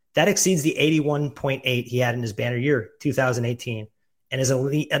 That exceeds the 81.8 he had in his banner year, 2018, and is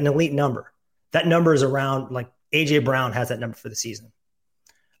an elite number. That number is around, like A.J. Brown has that number for the season.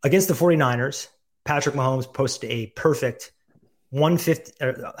 Against the 49ers, Patrick Mahomes posted a perfect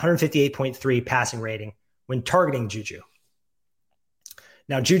 158.3 passing rating when targeting Juju.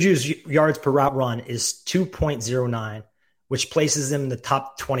 Now, Juju's yards per route run is 2.09, which places him in the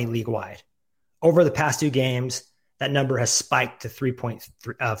top 20 league-wide. Over the past two games, that number has spiked to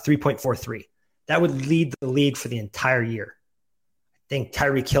 3.43. That would lead the league for the entire year. I think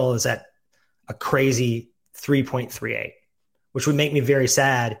Tyreek Hill is at a crazy 3.38, which would make me very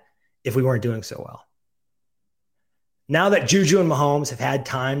sad if we weren't doing so well. Now that Juju and Mahomes have had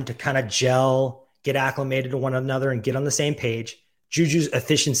time to kind of gel, get acclimated to one another, and get on the same page, Juju's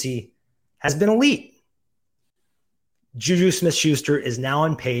efficiency has been elite. Juju Smith-Schuster is now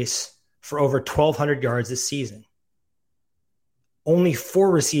on pace for over 1,200 yards this season. Only four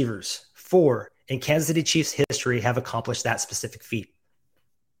receivers in Kansas City Chiefs history have accomplished that specific feat.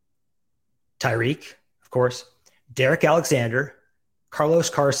 Tyreek, of course, Derek Alexander, Carlos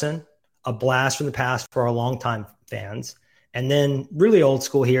Carson, a blast from the past for our longtime fans, and then really old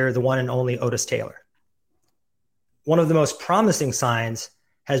school here, the one and only Otis Taylor. One of the most promising signs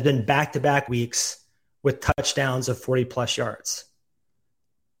has been back-to-back weeks with touchdowns of 40-plus yards.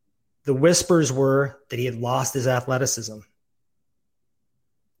 The whispers were that he had lost his athleticism,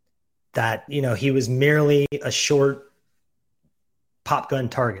 that, he was merely a short pop gun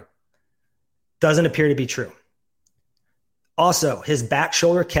target. Doesn't appear to be true. Also, his back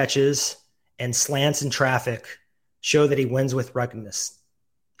shoulder catches and slants in traffic show that he wins with ruggedness.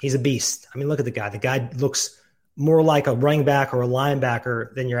 He's a beast. I mean, look at the guy. The guy looks more like a running back or a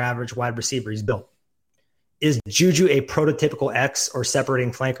linebacker than your average wide receiver. He's built. Is Juju a prototypical X or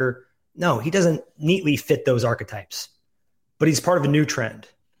separating flanker? No, he doesn't neatly fit those archetypes. But he's part of a new trend.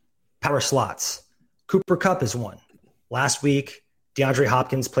 Power slots. Cooper Kupp is one. Last week, DeAndre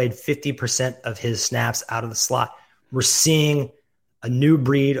Hopkins played 50% of his snaps out of the slot. We're seeing a new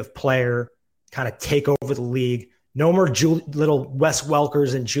breed of player kind of take over the league. No more little Wes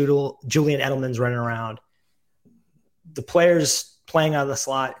Welkers and Julian Edelmans running around. The players playing out of the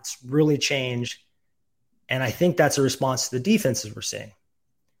slot, it's really changed. And I think that's a response to the defenses we're seeing.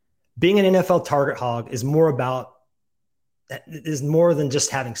 Being an NFL target hog is more than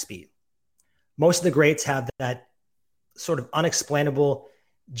just having speed. Most of the greats have that sort of unexplainable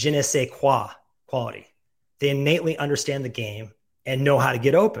je ne sais quoi quality. They innately understand the game and know how to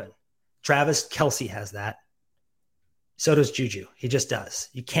get open. Travis Kelce has that. So does Juju. He just does.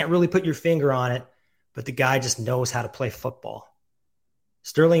 You can't really put your finger on it, but the guy just knows how to play football.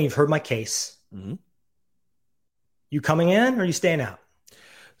 Sterling, you've heard my case. Mm-hmm. You coming in or are you staying out?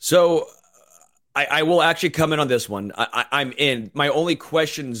 So I will actually come in on this one. I'm in. My only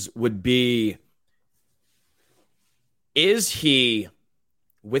questions would be, is he,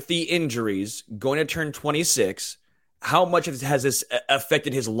 with the injuries, going to turn 26? How much has this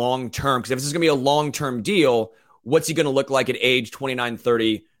affected his long-term? Because if this is going to be a long-term deal, what's he going to look like at age 29,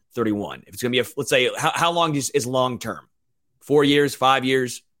 30, 31? If it's going to be, let's say, how long is long-term? 4 years, 5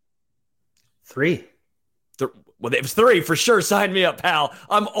 years? 3. Well, if it's 3, for sure, sign me up, pal.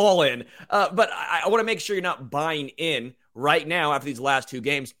 I'm all in. But I want to make sure you're not buying in right now after these last 2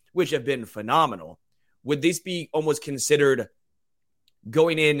 games, which have been phenomenal. Would this be almost considered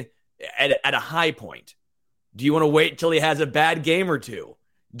going in at a high point? Do you want to wait until he has a bad game or 2?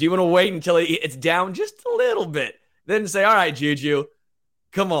 Do you want to wait until it's down just a little bit? Then say, all right, Juju,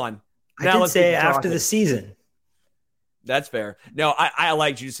 come on. Now let's say after the season. That's fair. No, I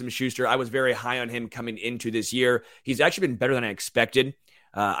like Juju Smith-Schuster. I was very high on him coming into this year. He's actually been better than I expected.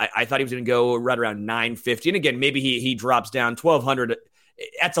 I thought he was going to go right around 950. And again, maybe he drops down 1,200.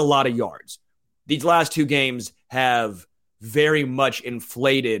 That's a lot of yards. These last 2 games have very much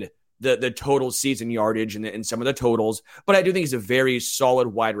inflated the total season yardage and some of the totals. But I do think he's a very solid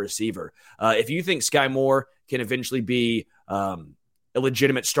wide receiver. If you think Sky Moore can eventually be a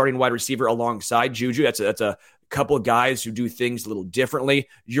legitimate starting wide receiver alongside Juju, that's a couple of guys who do things a little differently.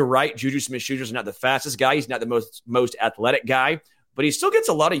 You're right. Juju Smith-Schuster is not the fastest guy. He's not the most athletic guy, but he still gets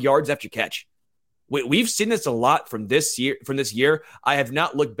a lot of yards after catch. We've seen this a lot from this year. I have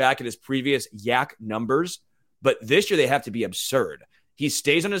not looked back at his previous YAC numbers, but this year they have to be absurd. He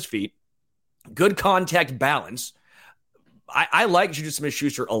stays on his feet, good contact balance. I like Juju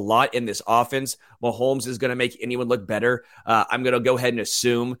Smith-Schuster a lot in this offense. Mahomes is going to make anyone look better. I'm going to go ahead and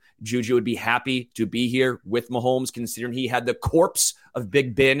assume Juju would be happy to be here with Mahomes, considering he had the corpse of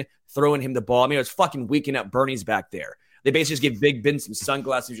Big Ben throwing him the ball. I mean, it was fucking weakening up Bernie's back there. They basically just gave Big Ben some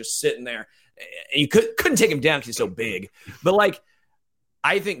sunglasses, just sitting there. And you couldn't take him down because he's so big. But,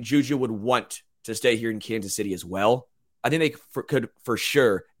 I think Juju would want to stay here in Kansas City as well. I think they could for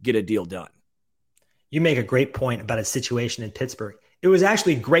sure get a deal done. You make a great point about his situation in Pittsburgh. It was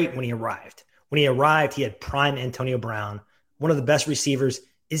actually great when he arrived. When he arrived, he had prime Antonio Brown, one of the best receivers.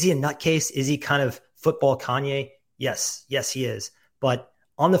 Is he a nutcase? Is he kind of football Kanye? Yes, he is. But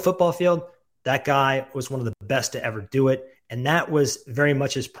on the football field, that guy was one of the best to ever do it. And that was very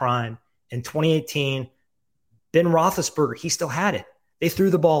much his prime. In 2018, Ben Roethlisberger, he still had it. They threw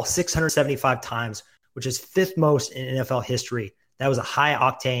the ball 675 times, which is 5th most in NFL history. That was a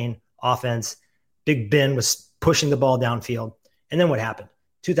high-octane offense. Big Ben was pushing the ball downfield. And then what happened?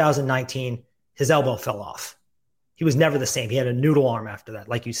 2019, his elbow fell off. He was never the same. He had a noodle arm after that,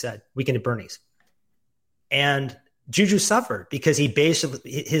 like you said, weekend at Bernie's. And Juju suffered because he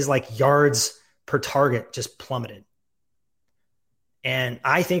basically, his yards per target just plummeted. And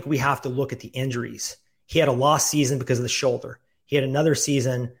I think we have to look at the injuries. He had a lost season because of the shoulder. He had another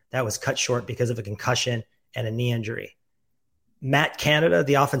season that was cut short because of a concussion and a knee injury. Matt Canada,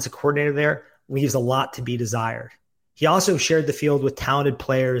 the offensive coordinator there, leaves a lot to be desired. He also shared the field with talented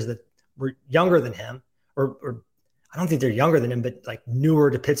players that were younger than him, or I don't think they're younger than him, but newer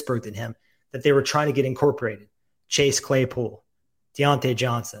to Pittsburgh than him, that they were trying to get incorporated. Chase Claypool, Deontay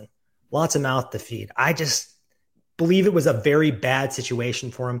Johnson, lots of mouth to feed. I just believe it was a very bad situation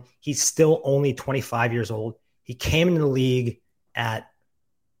for him. He's still only 25 years old. He came into the league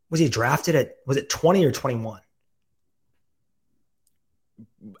was he drafted at, was it 20 or 21?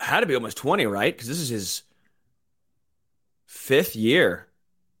 had to be almost 20, right? Because this is his 5th year.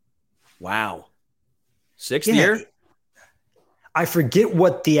 Wow. 6th year? I forget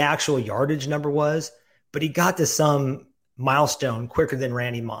what the actual yardage number was, but he got to some milestone quicker than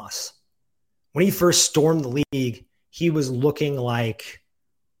Randy Moss. When he first stormed the league, he was looking like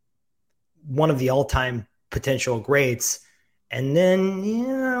one of the all-time potential greats. And then,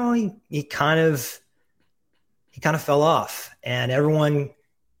 he kind of fell off, and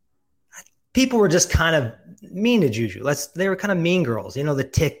people were just kind of mean to Juju. They were kind of mean girls, the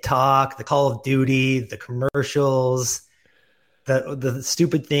TikTok, the Call of Duty, the commercials, the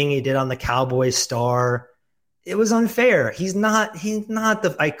stupid thing he did on the Cowboys star. It was unfair. He's not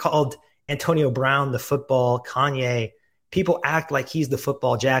I called Antonio Brown the football Kanye. People act like he's the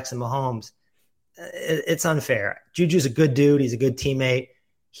football Jackson Mahomes. It's unfair. Juju's a good dude. He's a good teammate.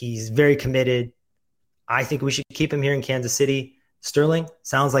 He's very committed. I think we should keep him here in Kansas City. Sterling,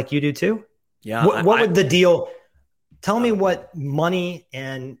 sounds like you do too. Yeah. What would the deal? Tell me what money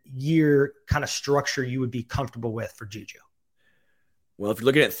and year kind of structure you would be comfortable with for Juju. Well, if you're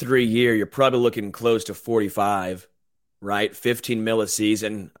looking at 3-year, you're probably looking close to 45, right? 15 mil a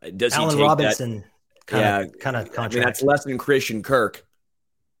season. Does Allen he take Robinson that? kind of contract. That's less than Christian Kirk.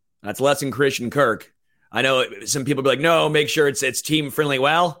 I know some people be like, no, make sure it's team friendly.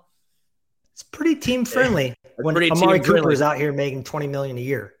 Well, it's pretty team friendly when Amari Cooper is out here making $20 million a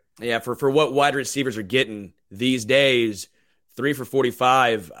year. Yeah, for what wide receivers are getting these days, 3 for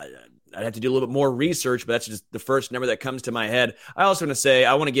 45. I'd have to do a little bit more research, but that's just the first number that comes to my head. I also want to say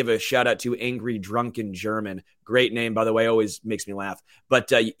I want to give a shout out to Angry Drunken German. Great name, by the way, always makes me laugh.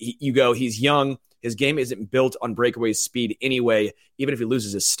 But he's young. His game isn't built on breakaway speed anyway. Even if he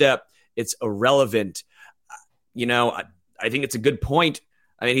loses a step, it's irrelevant. I think it's a good point.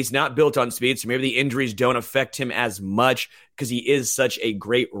 I mean, he's not built on speed, so maybe the injuries don't affect him as much because he is such a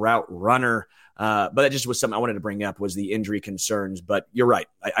great route runner. But that just was something I wanted to bring up, was the injury concerns. But you're right.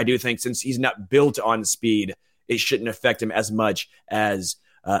 I do think since he's not built on speed, it shouldn't affect him as much as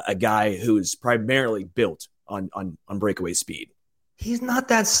a guy who's primarily built on breakaway speed. He's not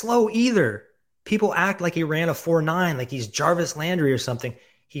that slow either. People act like he ran a 4.9, like he's Jarvis Landry or something.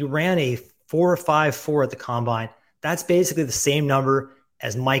 He ran a 4.54 at the combine. That's basically the same number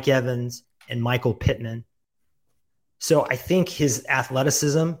as Mike Evans and Michael Pittman. So I think his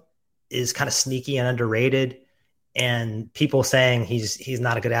athleticism is kind of sneaky and underrated, and people saying he's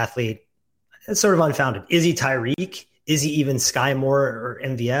not a good athlete, it's sort of unfounded. Is he Tyreek? Is he even Sky Moore or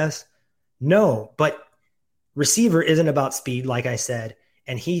MVS? No, but receiver isn't about speed, like I said,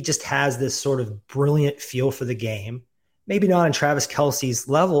 and he just has this sort of brilliant feel for the game. Maybe not on Travis Kelce's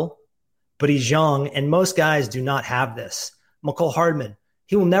level, but he's young, and most guys do not have this. McCole Hardman,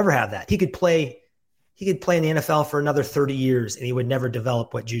 he will never have that. He could play in the NFL for another 30 years, and he would never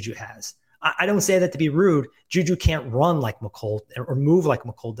develop what Juju has. I don't say that to be rude. Juju can't run like McCole or move like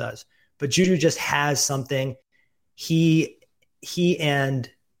McCole does, but Juju just has something. He and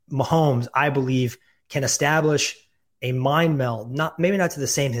Mahomes, I believe, can establish a mind meld, maybe not to the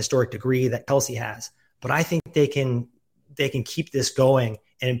same historic degree that Kelce has, but I think they can keep this going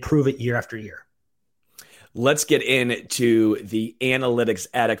and improve it year after year. Let's get into the analytics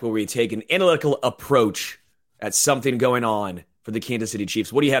attic, where we take an analytical approach at something going on for the Kansas City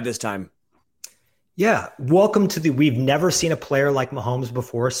Chiefs. What do you have this time? Yeah, welcome to we've never seen a player like Mahomes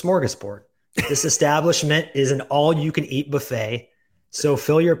before smorgasbord. This establishment is an all-you-can-eat buffet, so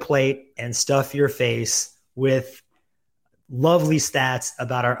fill your plate and stuff your face with lovely stats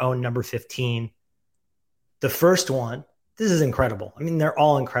about our own number 15. The first one, this is incredible. I mean, they're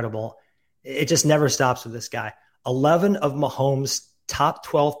all incredible. It just never stops with this guy. 11 of Mahomes' top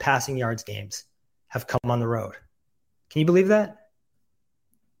 12 passing yards games have come on the road. Can you believe that?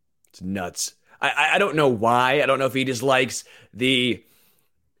 It's nuts. I don't know why. I don't know if he just likes the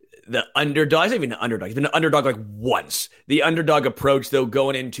underdog. He's not even the underdog. He's been an underdog like once. The underdog approach, though,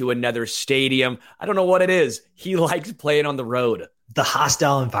 going into another stadium. I don't know what it is. He likes playing on the road. The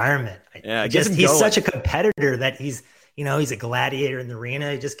hostile environment. Yeah, he's such a competitor that he's a gladiator in the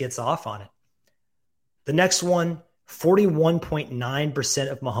arena. He just gets off on it. The next one,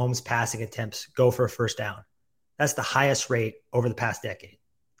 41.9% of Mahomes' passing attempts go for a first down. That's the highest rate over the past decade.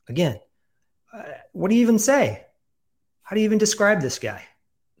 Again, what do you even say? How do you even describe this guy?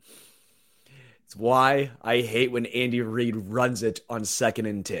 It's why I hate when Andy Reid runs it on 2nd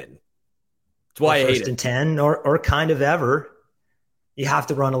and 10. It's why I hate it. First and 10 or kind of ever. You have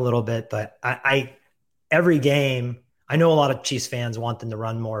to run a little bit, but I every game, I know a lot of Chiefs fans want them to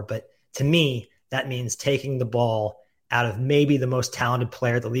run more, but to me, that means taking the ball out of maybe the most talented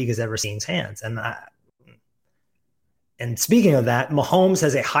player the league has ever seen's hands. And And speaking of that, Mahomes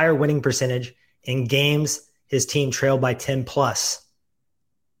has a higher winning percentage in games his team trailed by 10 plus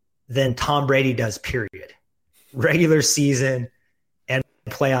than Tom Brady does, period. Regular season and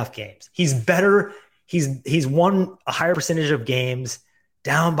playoff games. He's better. He's won a higher percentage of games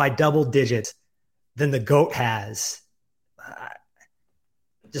down by double digits than the GOAT has.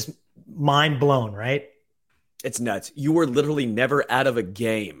 Just mind blown, right? It's nuts. You were literally never out of a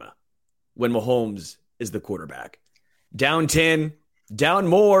game when Mahomes is the quarterback. Down 10, down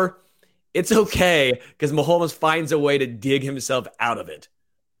more. It's okay because Mahomes finds a way to dig himself out of it.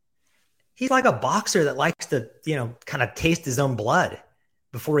 He's like a boxer that likes to, kind of taste his own blood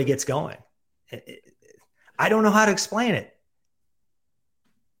before he gets going. I don't know how to explain it.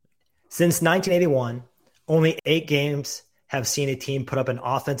 Since 1981, only 8 games have seen a team put up an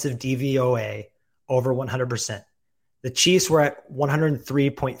offensive DVOA over 100%. The Chiefs were at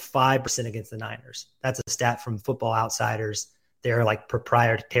 103.5% against the Niners. That's a stat from Football Outsiders. They're like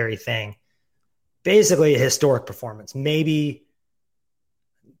proprietary thing. Basically a historic performance. Definitely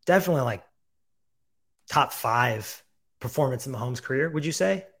like top 5 performance in Mahomes' career, would you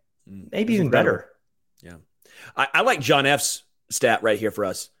say? Maybe even better. Yeah. I like John F's stat right here for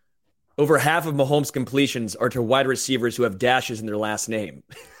us. Over half of Mahomes' completions are to wide receivers who have dashes in their last name.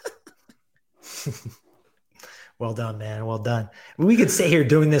 Well done, man. Well done. We could sit here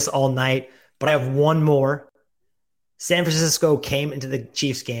doing this all night, but I have one more. San Francisco came into the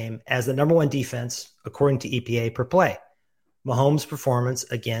Chiefs game as the number 1 defense, according to EPA per play. Mahomes' performance,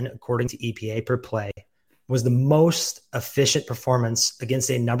 again, according to EPA per play, was the most efficient performance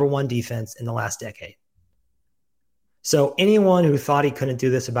against a number 1 defense in the last decade. So anyone who thought he couldn't do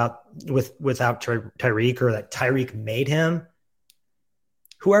this without Tyreek, or that Tyreek made him,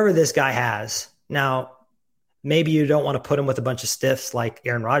 whoever this guy has. Now, maybe you don't want to put him with a bunch of stiffs like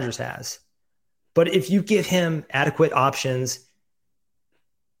Aaron Rodgers has. But if you give him adequate options,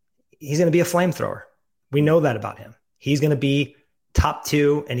 he's going to be a flamethrower. We know that about him. He's going to be top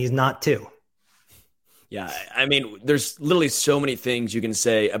 2, and he's not 2. Yeah, I mean, there's literally so many things you can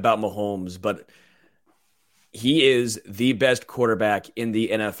say about Mahomes, but he is the best quarterback in the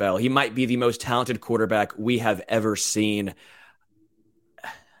NFL. He might be the most talented quarterback we have ever seen.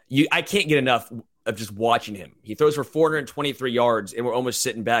 I can't get enough of just watching him. He throws for 423 yards, and we're almost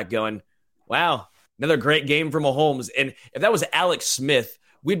sitting back going, wow, another great game for Mahomes. And if that was Alex Smith,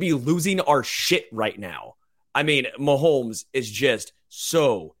 we'd be losing our shit right now. I mean, Mahomes is just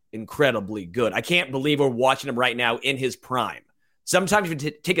so incredibly good. I can't believe we're watching him right now in his prime. Sometimes you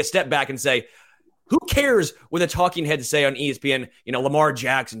take a step back and say, who cares what the talking heads say on ESPN? Lamar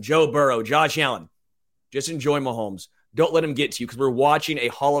Jackson, Joe Burrow, Josh Allen. Just enjoy Mahomes. Don't let him get to you because we're watching a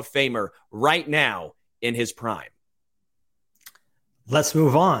Hall of Famer right now in his prime. Let's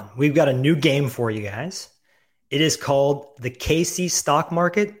move on. We've got a new game for you guys. It is called the KC Stock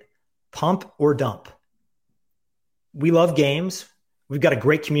Market Pump or Dump. We love games. We've got a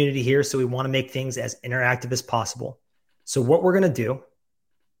great community here, so we want to make things as interactive as possible. So what we're going to do,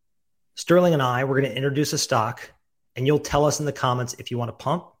 Sterling and I, we're going to introduce a stock, and you'll tell us in the comments if you want to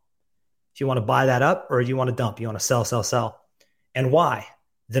pump, if you want to buy that up, or if you want to dump, you want to sell, and why.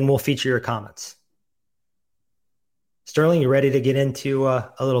 Then we'll feature your comments. Sterling, you ready to get into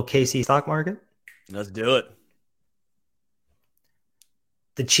a little KC stock market? Let's do it.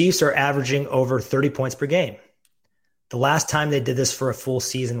 The Chiefs are averaging over 30 points per game. The last time they did this for a full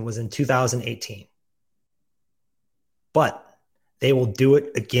season was in 2018. But they will do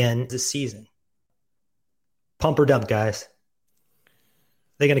it again this season. Pump or dump, guys?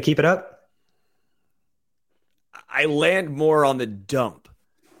 They going to keep it up? I land more on the dump.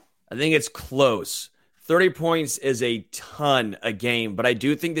 I think it's close. 30 points is a ton a game, but I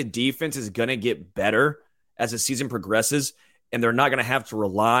do think the defense is going to get better as the season progresses, and they're not going to have to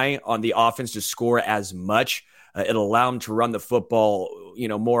rely on the offense to score as much. It'll allow them to run the football,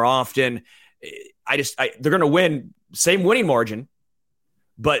 more often. They're going to win, same winning margin,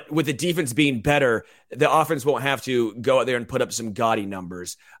 but with the defense being better, the offense won't have to go out there and put up some gaudy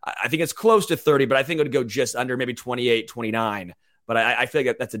numbers. I think it's close to 30, but I think it would go just under maybe 28, 29. But I feel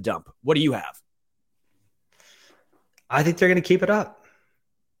like that's a dump. What do you have? I think they're going to keep it up.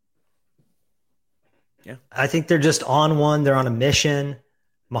 Yeah. I think they're just on one. They're on a mission.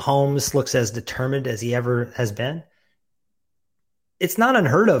 Mahomes looks as determined as he ever has been. It's not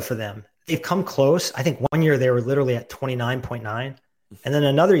unheard of for them. They've come close. I think one year they were literally at 29.9. And then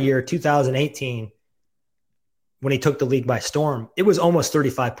another year, 2018, when he took the league by storm, it was almost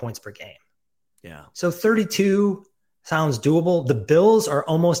 35 points per game. Yeah. So 32 sounds doable. The Bills are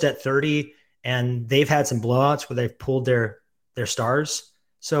almost at 30, and they've had some blowouts where they've pulled their stars.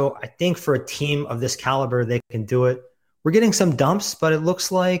 So I think for a team of this caliber, they can do it. we're getting some dumps, but it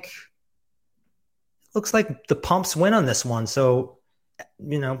looks like the pumps win on this one. So,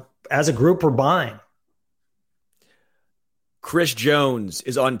 as a group, we're buying. Chris Jones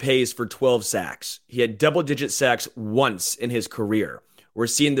is on pace for 12 sacks. He had double-digit sacks once in his career. We're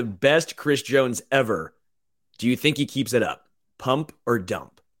seeing the best Chris Jones ever. Do you think he keeps it up? Pump or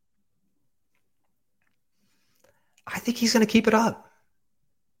dump? I think he's going to keep it up.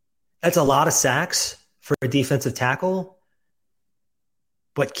 That's a lot of sacks for a defensive tackle.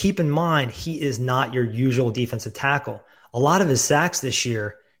 But keep in mind, he is not your usual defensive tackle. A lot of his sacks this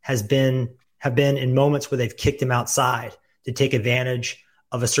year have been in moments where they've kicked him outside to take advantage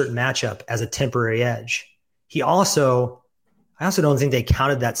of a certain matchup as a temporary edge. I also don't think they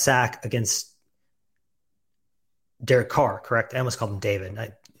counted that sack against Derek Carr, correct? I almost called him David.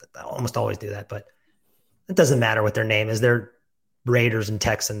 I almost always do that, but it doesn't matter what their name is. They're Raiders and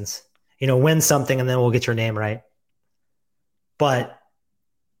Texans. Win something and then we'll get your name right. But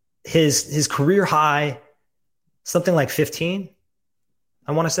his career high, something like 15,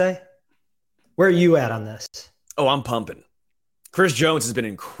 I want to say. Where are you at on this? Oh, I'm pumping. Chris Jones has been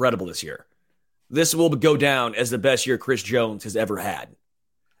incredible this year. This will go down as the best year Chris Jones has ever had.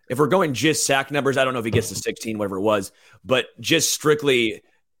 If we're going just sack numbers, I don't know if he gets to 16, whatever it was, but just strictly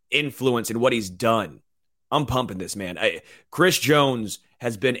influence in what he's done. I'm pumping this, man. Chris Jones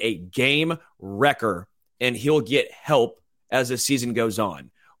has been a game wrecker, and he'll get help as the season goes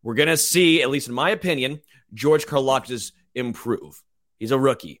on. We're going to see, at least in my opinion, George Karlaftis improve. He's a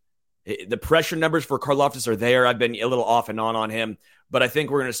rookie. The pressure numbers for Karlaftis are there. I've been a little off and on him, but I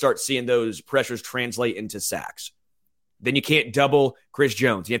think we're going to start seeing those pressures translate into sacks. Then you can't double Chris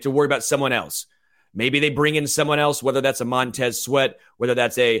Jones. You have to worry about someone else. Maybe they bring in someone else, whether that's a Montez Sweat, whether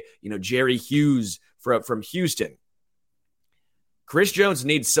that's a Jerry Hughes from Houston. Chris Jones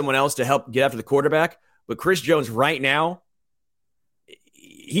needs someone else to help get after the quarterback, but Chris Jones right now,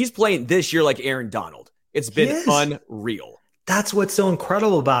 he's playing this year like Aaron Donald. It's been unreal. That's what's so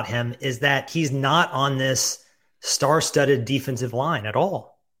incredible about him is that he's not on this star-studded defensive line at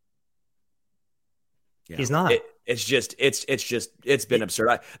all. Yeah. He's not. It's been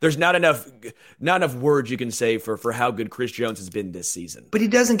absurd. There's not enough words you can say for how good Chris Jones has been this season. But he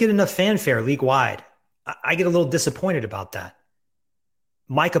doesn't get enough fanfare league-wide. I get a little disappointed about that.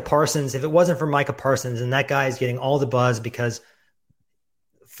 Micah Parsons, if it wasn't for Micah Parsons, and that guy is getting all the buzz because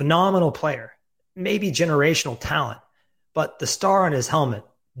phenomenal player, maybe generational talent, but the star on his helmet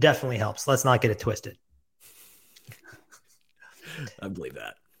definitely helps. Let's not get it twisted. I believe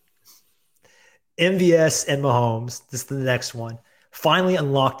that. MVS and Mahomes, this is the next one, finally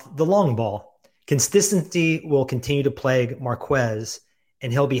unlocked the long ball. Consistency will continue to plague Marquez,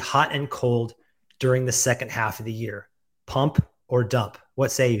 and he'll be hot and cold during the second half of the year. Pump or dump?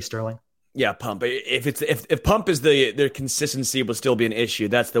 What say you, Sterling? Yeah, pump. If pump is the consistency will still be an issue,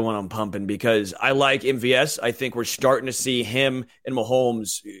 that's the one I'm pumping because I like MVS. I think we're starting to see him and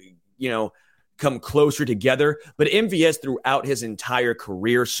Mahomes, come closer together. But MVS throughout his entire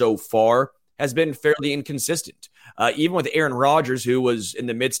career so far has been fairly inconsistent. Even with Aaron Rodgers, who was in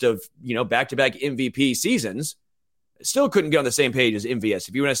the midst of, back-to-back MVP seasons, still couldn't get on the same page as MVS.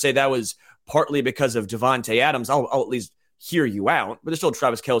 If you want to say that was partly because of Davante Adams, I'll at least hear you out. But there's still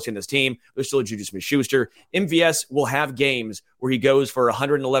Travis Kelce in this team. There's still Juju Smith-Schuster. MVS will have games where he goes for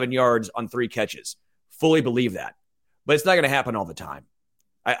 111 yards on 3 catches. Fully believe that. But it's not going to happen all the time.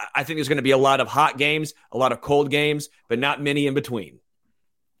 I think there's going to be a lot of hot games, a lot of cold games, but not many in between.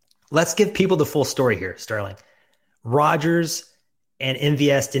 Let's give people the full story here, Sterling. Rodgers and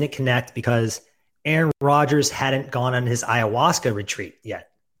MVS didn't connect because Aaron Rodgers hadn't gone on his ayahuasca retreat yet.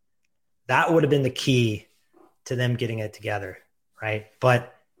 That would have been the key to them getting it together, right?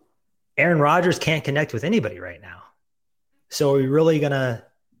 But Aaron Rodgers can't connect with anybody right now. So are we really gonna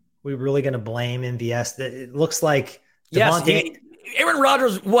blame MVS? It looks like Devontae. Aaron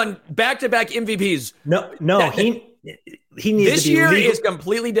Rodgers won back-to-back MVPs. He needs this to be year is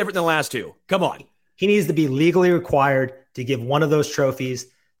completely different than the last two. Come on. He needs to be legally required to give one of those trophies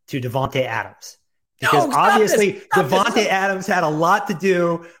to Davante Adams. Because obviously Davante Adams had a lot to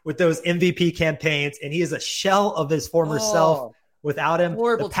do with those MVP campaigns, and he is a shell of his former self without him.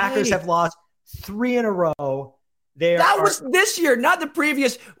 The Packers have lost 3 in a row. That was this year, not the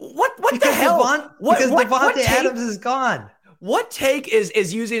previous. What the hell? Because Davante Adams is gone. What take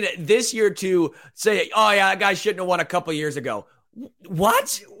is using it this year to say, oh, yeah, that guy shouldn't have won a couple years ago?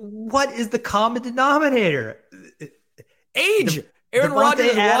 What? What is the common denominator? Age. Aaron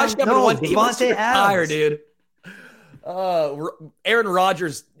Rodgers washed up and won. He wants to retire, dude. Aaron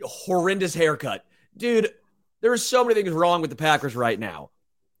Rodgers, horrendous haircut. Dude, there are so many things wrong with the Packers right now.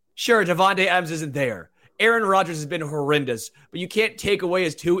 Sure, Davante Adams isn't there. Aaron Rodgers has been horrendous, but you can't take away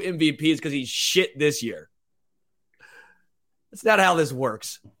his 2 MVPs because he's shit this year. That's not how this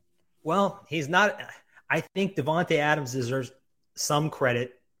works. Well, he's not. I think Devontae Adams deserves some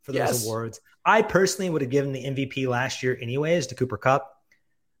credit for those awards. I personally would have given the MVP last year anyways to Cooper Kupp,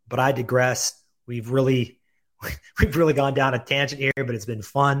 but I digress. We've really gone down a tangent here, but it's been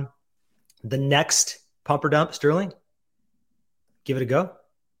fun. The next pump or dump, Sterling, give it a go.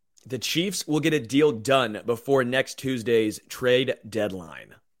 The Chiefs will get a deal done before next Tuesday's trade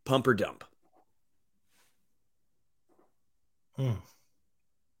deadline. Pump or dump?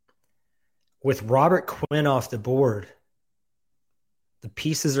 With Robert Quinn off the board, the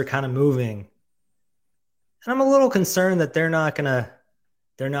pieces are kind of moving. And I'm a little concerned that they're not gonna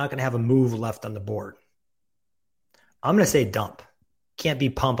have a move left on the board. I'm gonna say dump. Can't be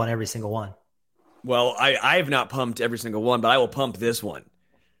pump on every single one. Well, I have not pumped every single one, but I will pump this one.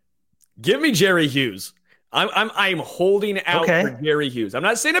 Give me Jerry Hughes. I'm holding out for Jerry Hughes. I'm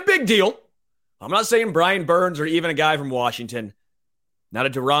not saying a big deal. I'm not saying Brian Burns or even a guy from Washington. Not a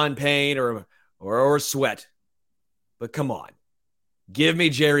Deron Payne or Sweat. But come on. Give me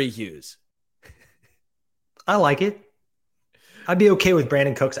Jerry Hughes. I like it. I'd be okay with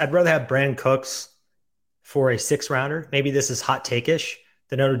Brandon Cooks. I'd rather have Brandon Cooks for a 6-rounder. Maybe this is hot take-ish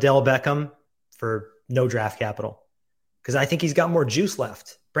than Odell Beckham for no draft capital. Because I think he's got more juice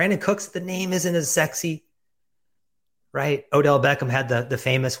left. Brandon Cooks, the name isn't as sexy, right? Odell Beckham had the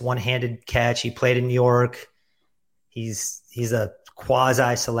famous one-handed catch. He played in New York. He's a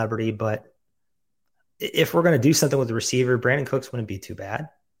quasi-celebrity, but if we're going to do something with the receiver, Brandon Cooks wouldn't be too bad.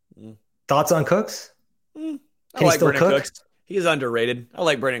 Thoughts on Cooks? I like Brandon Cooks. He is underrated. I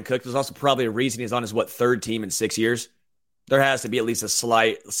like Brandon Cooks. There's also probably a reason he's on his, 3rd team in 6 years. There has to be at least a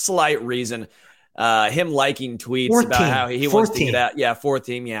slight reason. Him liking tweets 4th about team. how he wants to get out. Yeah, 4th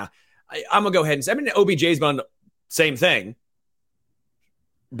team, yeah. I'm going to go ahead and say, OBJ's been on the same thing.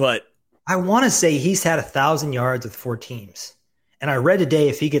 But I want to say he's had 1,000 yards with 4 teams. And I read today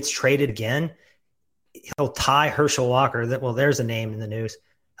if he gets traded again, he'll tie Herschel Walker. There's a name in the news.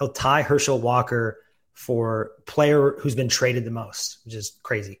 He'll tie Herschel Walker for player who's been traded the most, which is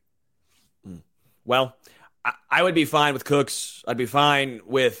crazy. Well, I would be fine with Cooks. I'd be fine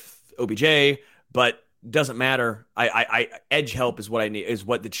with OBJ, but doesn't matter. I edge help is what I need, is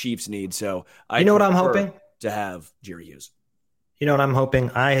what the Chiefs need. So you know what I'm hoping to have Jerry Hughes. You know what I'm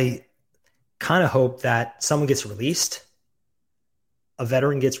hoping? I kind of hope that someone gets released. A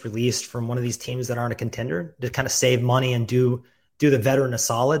veteran gets released from one of these teams that aren't a contender to kind of save money and do the veteran a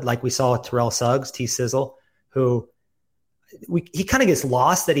solid, like we saw with Terrell Suggs, T-Sizzle, who he kind of gets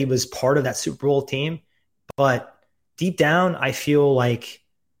lost that he was part of that Super Bowl team. But deep down, I feel like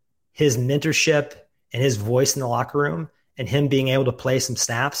his mentorship and his voice in the locker room and him being able to play some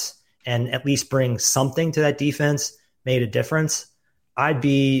snaps and at least bring something to that defense made a difference. I'd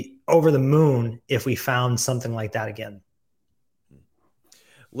be over the moon if we found something like that again.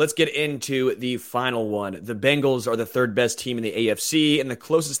 Let's get into the final one. The Bengals are the 3rd best team in the AFC, and the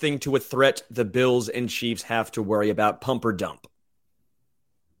closest thing to a threat the Bills and Chiefs have to worry about. Pump or dump?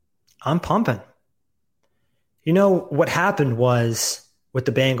 I'm pumping. You know, what happened was with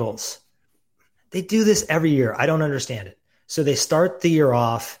the Bengals, they do this every year. I don't understand it. So they start the year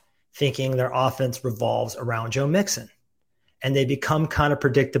off thinking their offense revolves around Joe Mixon, and they become kind of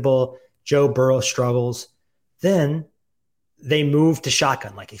predictable. Joe Burrow struggles. Then they move to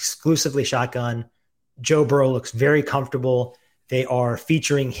shotgun, like exclusively shotgun. Joe Burrow looks very comfortable. They are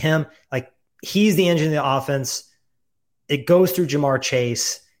featuring him. Like he's the engine of the offense. It goes through Jamar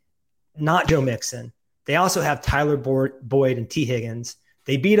Chase, not Joe Mixon. They also have Tyler Boyd and T. Higgins.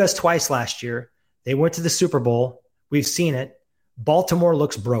 They beat us twice last year. They went to the Super Bowl. We've seen it. Baltimore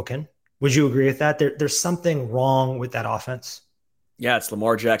looks broken. Would you agree with that? There's something wrong with that offense. Yeah, it's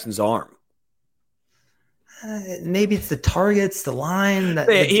Lamar Jackson's arm. Maybe it's the targets, the line.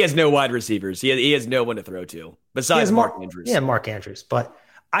 He has no wide receivers. He has no one to throw to besides Mark Andrews. Yeah, Mark Andrews. But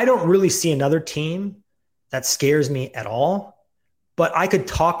I don't really see another team that scares me at all. But I could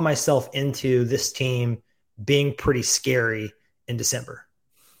talk myself into this team being pretty scary in December.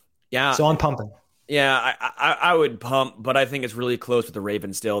 Yeah. So I'm pumping. Yeah, I would pump, but I think it's really close with the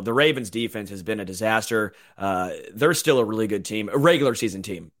Ravens still. The Ravens defense has been a disaster. They're still a really good team, a regular season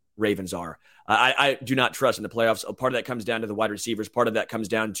team. Ravens are. I do not trust in the playoffs. Part of that comes down to the wide receivers. Part of that comes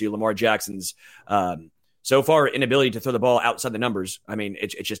down to Lamar Jackson's so far inability to throw the ball outside the numbers. I mean,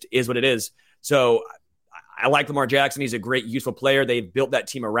 it just is what it is. So I like Lamar Jackson. He's a great, useful player. They've built that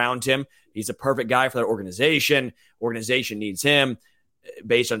team around him. He's a perfect guy for their organization. Organization needs him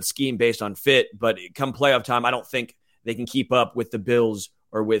based on scheme, based on fit. But come playoff time, I don't think they can keep up with the Bills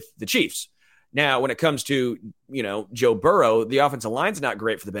or with the Chiefs. Now, when it comes to, Joe Burrow, the offensive line's not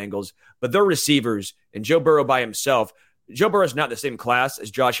great for the Bengals, but their receivers and Joe Burrow by himself, Joe Burrow's not the same class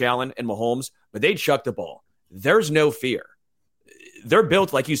as Josh Allen and Mahomes, but they chuck the ball. There's no fear. They're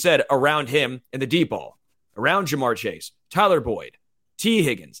built, like you said, around him and the deep ball, around Jamar Chase, Tyler Boyd, T.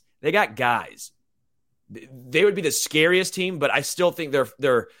 Higgins. They got guys. They would be the scariest team, but I still think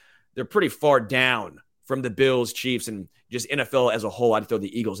they're pretty far down from the Bills, Chiefs, and just NFL as a whole. I'd throw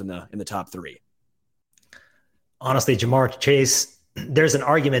the Eagles in the top 3. Honestly, Jamar Chase, there's an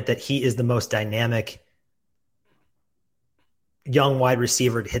argument that he is the most dynamic young wide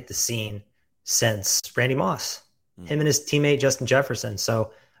receiver to hit the scene since Randy Moss, him and his teammate Justin Jefferson.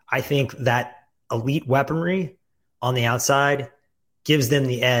 So I think that elite weaponry on the outside gives them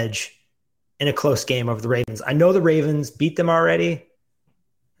the edge in a close game over the Ravens. I know the Ravens beat them already.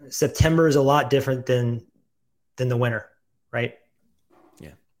 September is a lot different than the winter, right?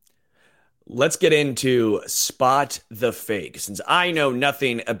 Yeah. Let's get into Spot the Fake. Since I know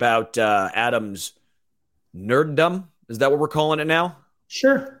nothing about Adam's nerddom, is that what we're calling it now?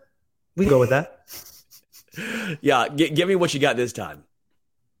 Sure. We can go with that. Yeah. Give me what you got this time.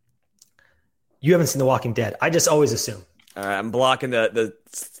 You haven't seen The Walking Dead. I just always assume. All right, I'm blocking the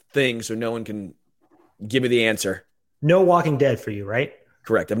thing so no one can give me the answer. No Walking Dead for you, right?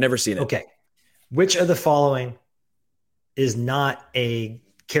 Correct. I've never seen it. Okay. Which of the following is not a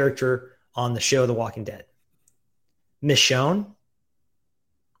character on the show The Walking Dead? Michonne,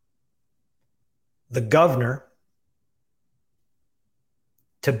 the governor,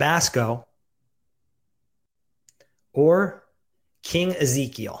 Tabasco, or King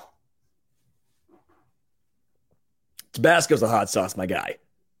Ezekiel? Tabasco's the hot sauce, my guy.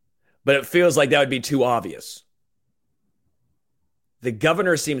 But it feels like that would be too obvious. The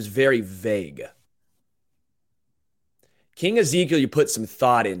governor seems very vague. King Ezekiel, you put some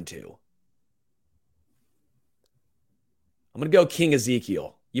thought into. I'm going to go King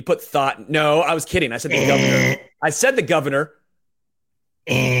Ezekiel. You put thought. No, I was kidding. I said the governor. I said the governor.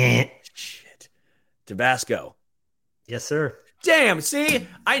 Shit. Tabasco. Yes, sir. Damn, see?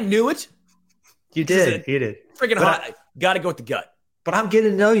 I knew it. You did. You did. Freaking hot. Got to go with the gut. But I'm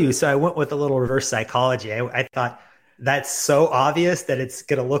getting to know you, so I went with a little reverse psychology. I thought that's so obvious that it's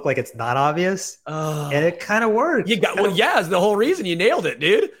going to look like it's not obvious. And it kind of worked. It's the whole reason you nailed it,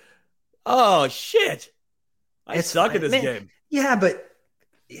 dude. Oh, shit. I suck at this game. Yeah, but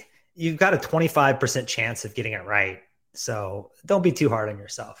you've got a 25% chance of getting it right. So don't be too hard on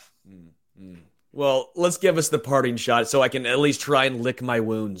yourself. Mm-hmm. Well, let's give us the parting shot so I can at least try and lick my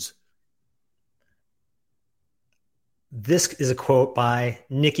wounds. This is a quote by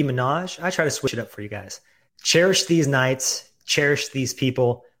Nicki Minaj. I try to switch it up for you guys. Cherish these nights. Cherish these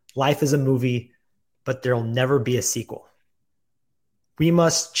people. Life is a movie, but there'll never be a sequel. We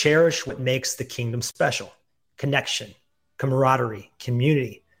must cherish what makes the kingdom special. Connection, camaraderie,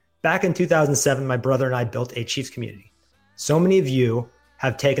 community. Back in 2007, my brother and I built a Chiefs community. So many of you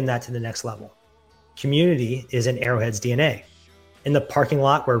have taken that to the next level. Community is in Arrowhead's DNA. In the parking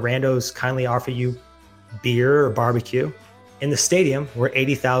lot where randos kindly offer you beer or barbecue. In the stadium where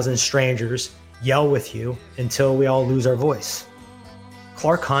 80,000 strangers yell with you until we all lose our voice.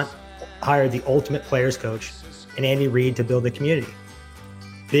 Clark Hunt hired the ultimate players coach and Andy Reid to build the community.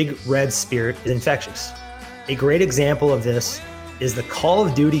 Big Red spirit is infectious. A great example of this is the Call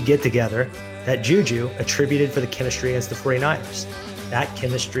of Duty get-together that Juju attributed for the chemistry against the 49ers. That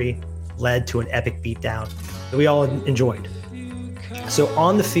chemistry led to an epic beatdown that we all enjoyed. So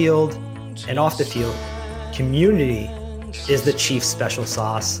on the field and off the field, community is the Chiefs' special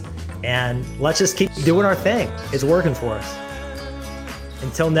sauce. And let's just keep doing our thing. It's working for us.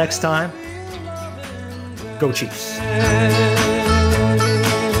 Until next time, go Chiefs.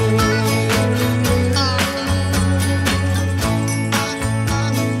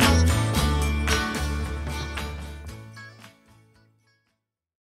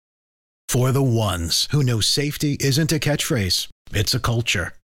 For the ones who know safety isn't a catchphrase, it's a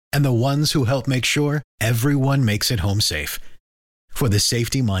culture. And the ones who help make sure everyone makes it home safe. For the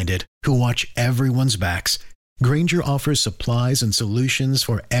safety-minded who watch everyone's backs, Grainger offers supplies and solutions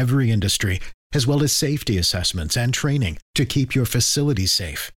for every industry, as well as safety assessments and training to keep your facilities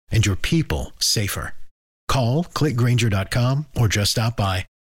safe and your people safer. Call, click Grainger.com, or just stop by.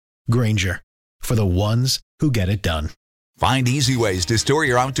 Grainger, for the ones who get it done. Find easy ways to store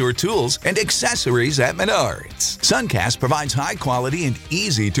your outdoor tools and accessories at Menards. Suncast provides high quality and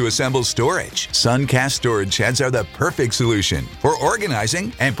easy to assemble storage. Suncast storage sheds are the perfect solution for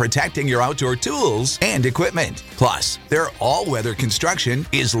organizing and protecting your outdoor tools and equipment. Plus, their all-weather construction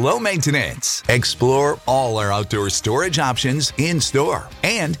is low maintenance. Explore all our outdoor storage options in-store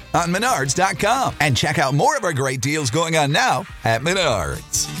and on Menards.com. And check out more of our great deals going on now at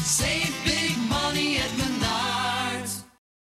Menards.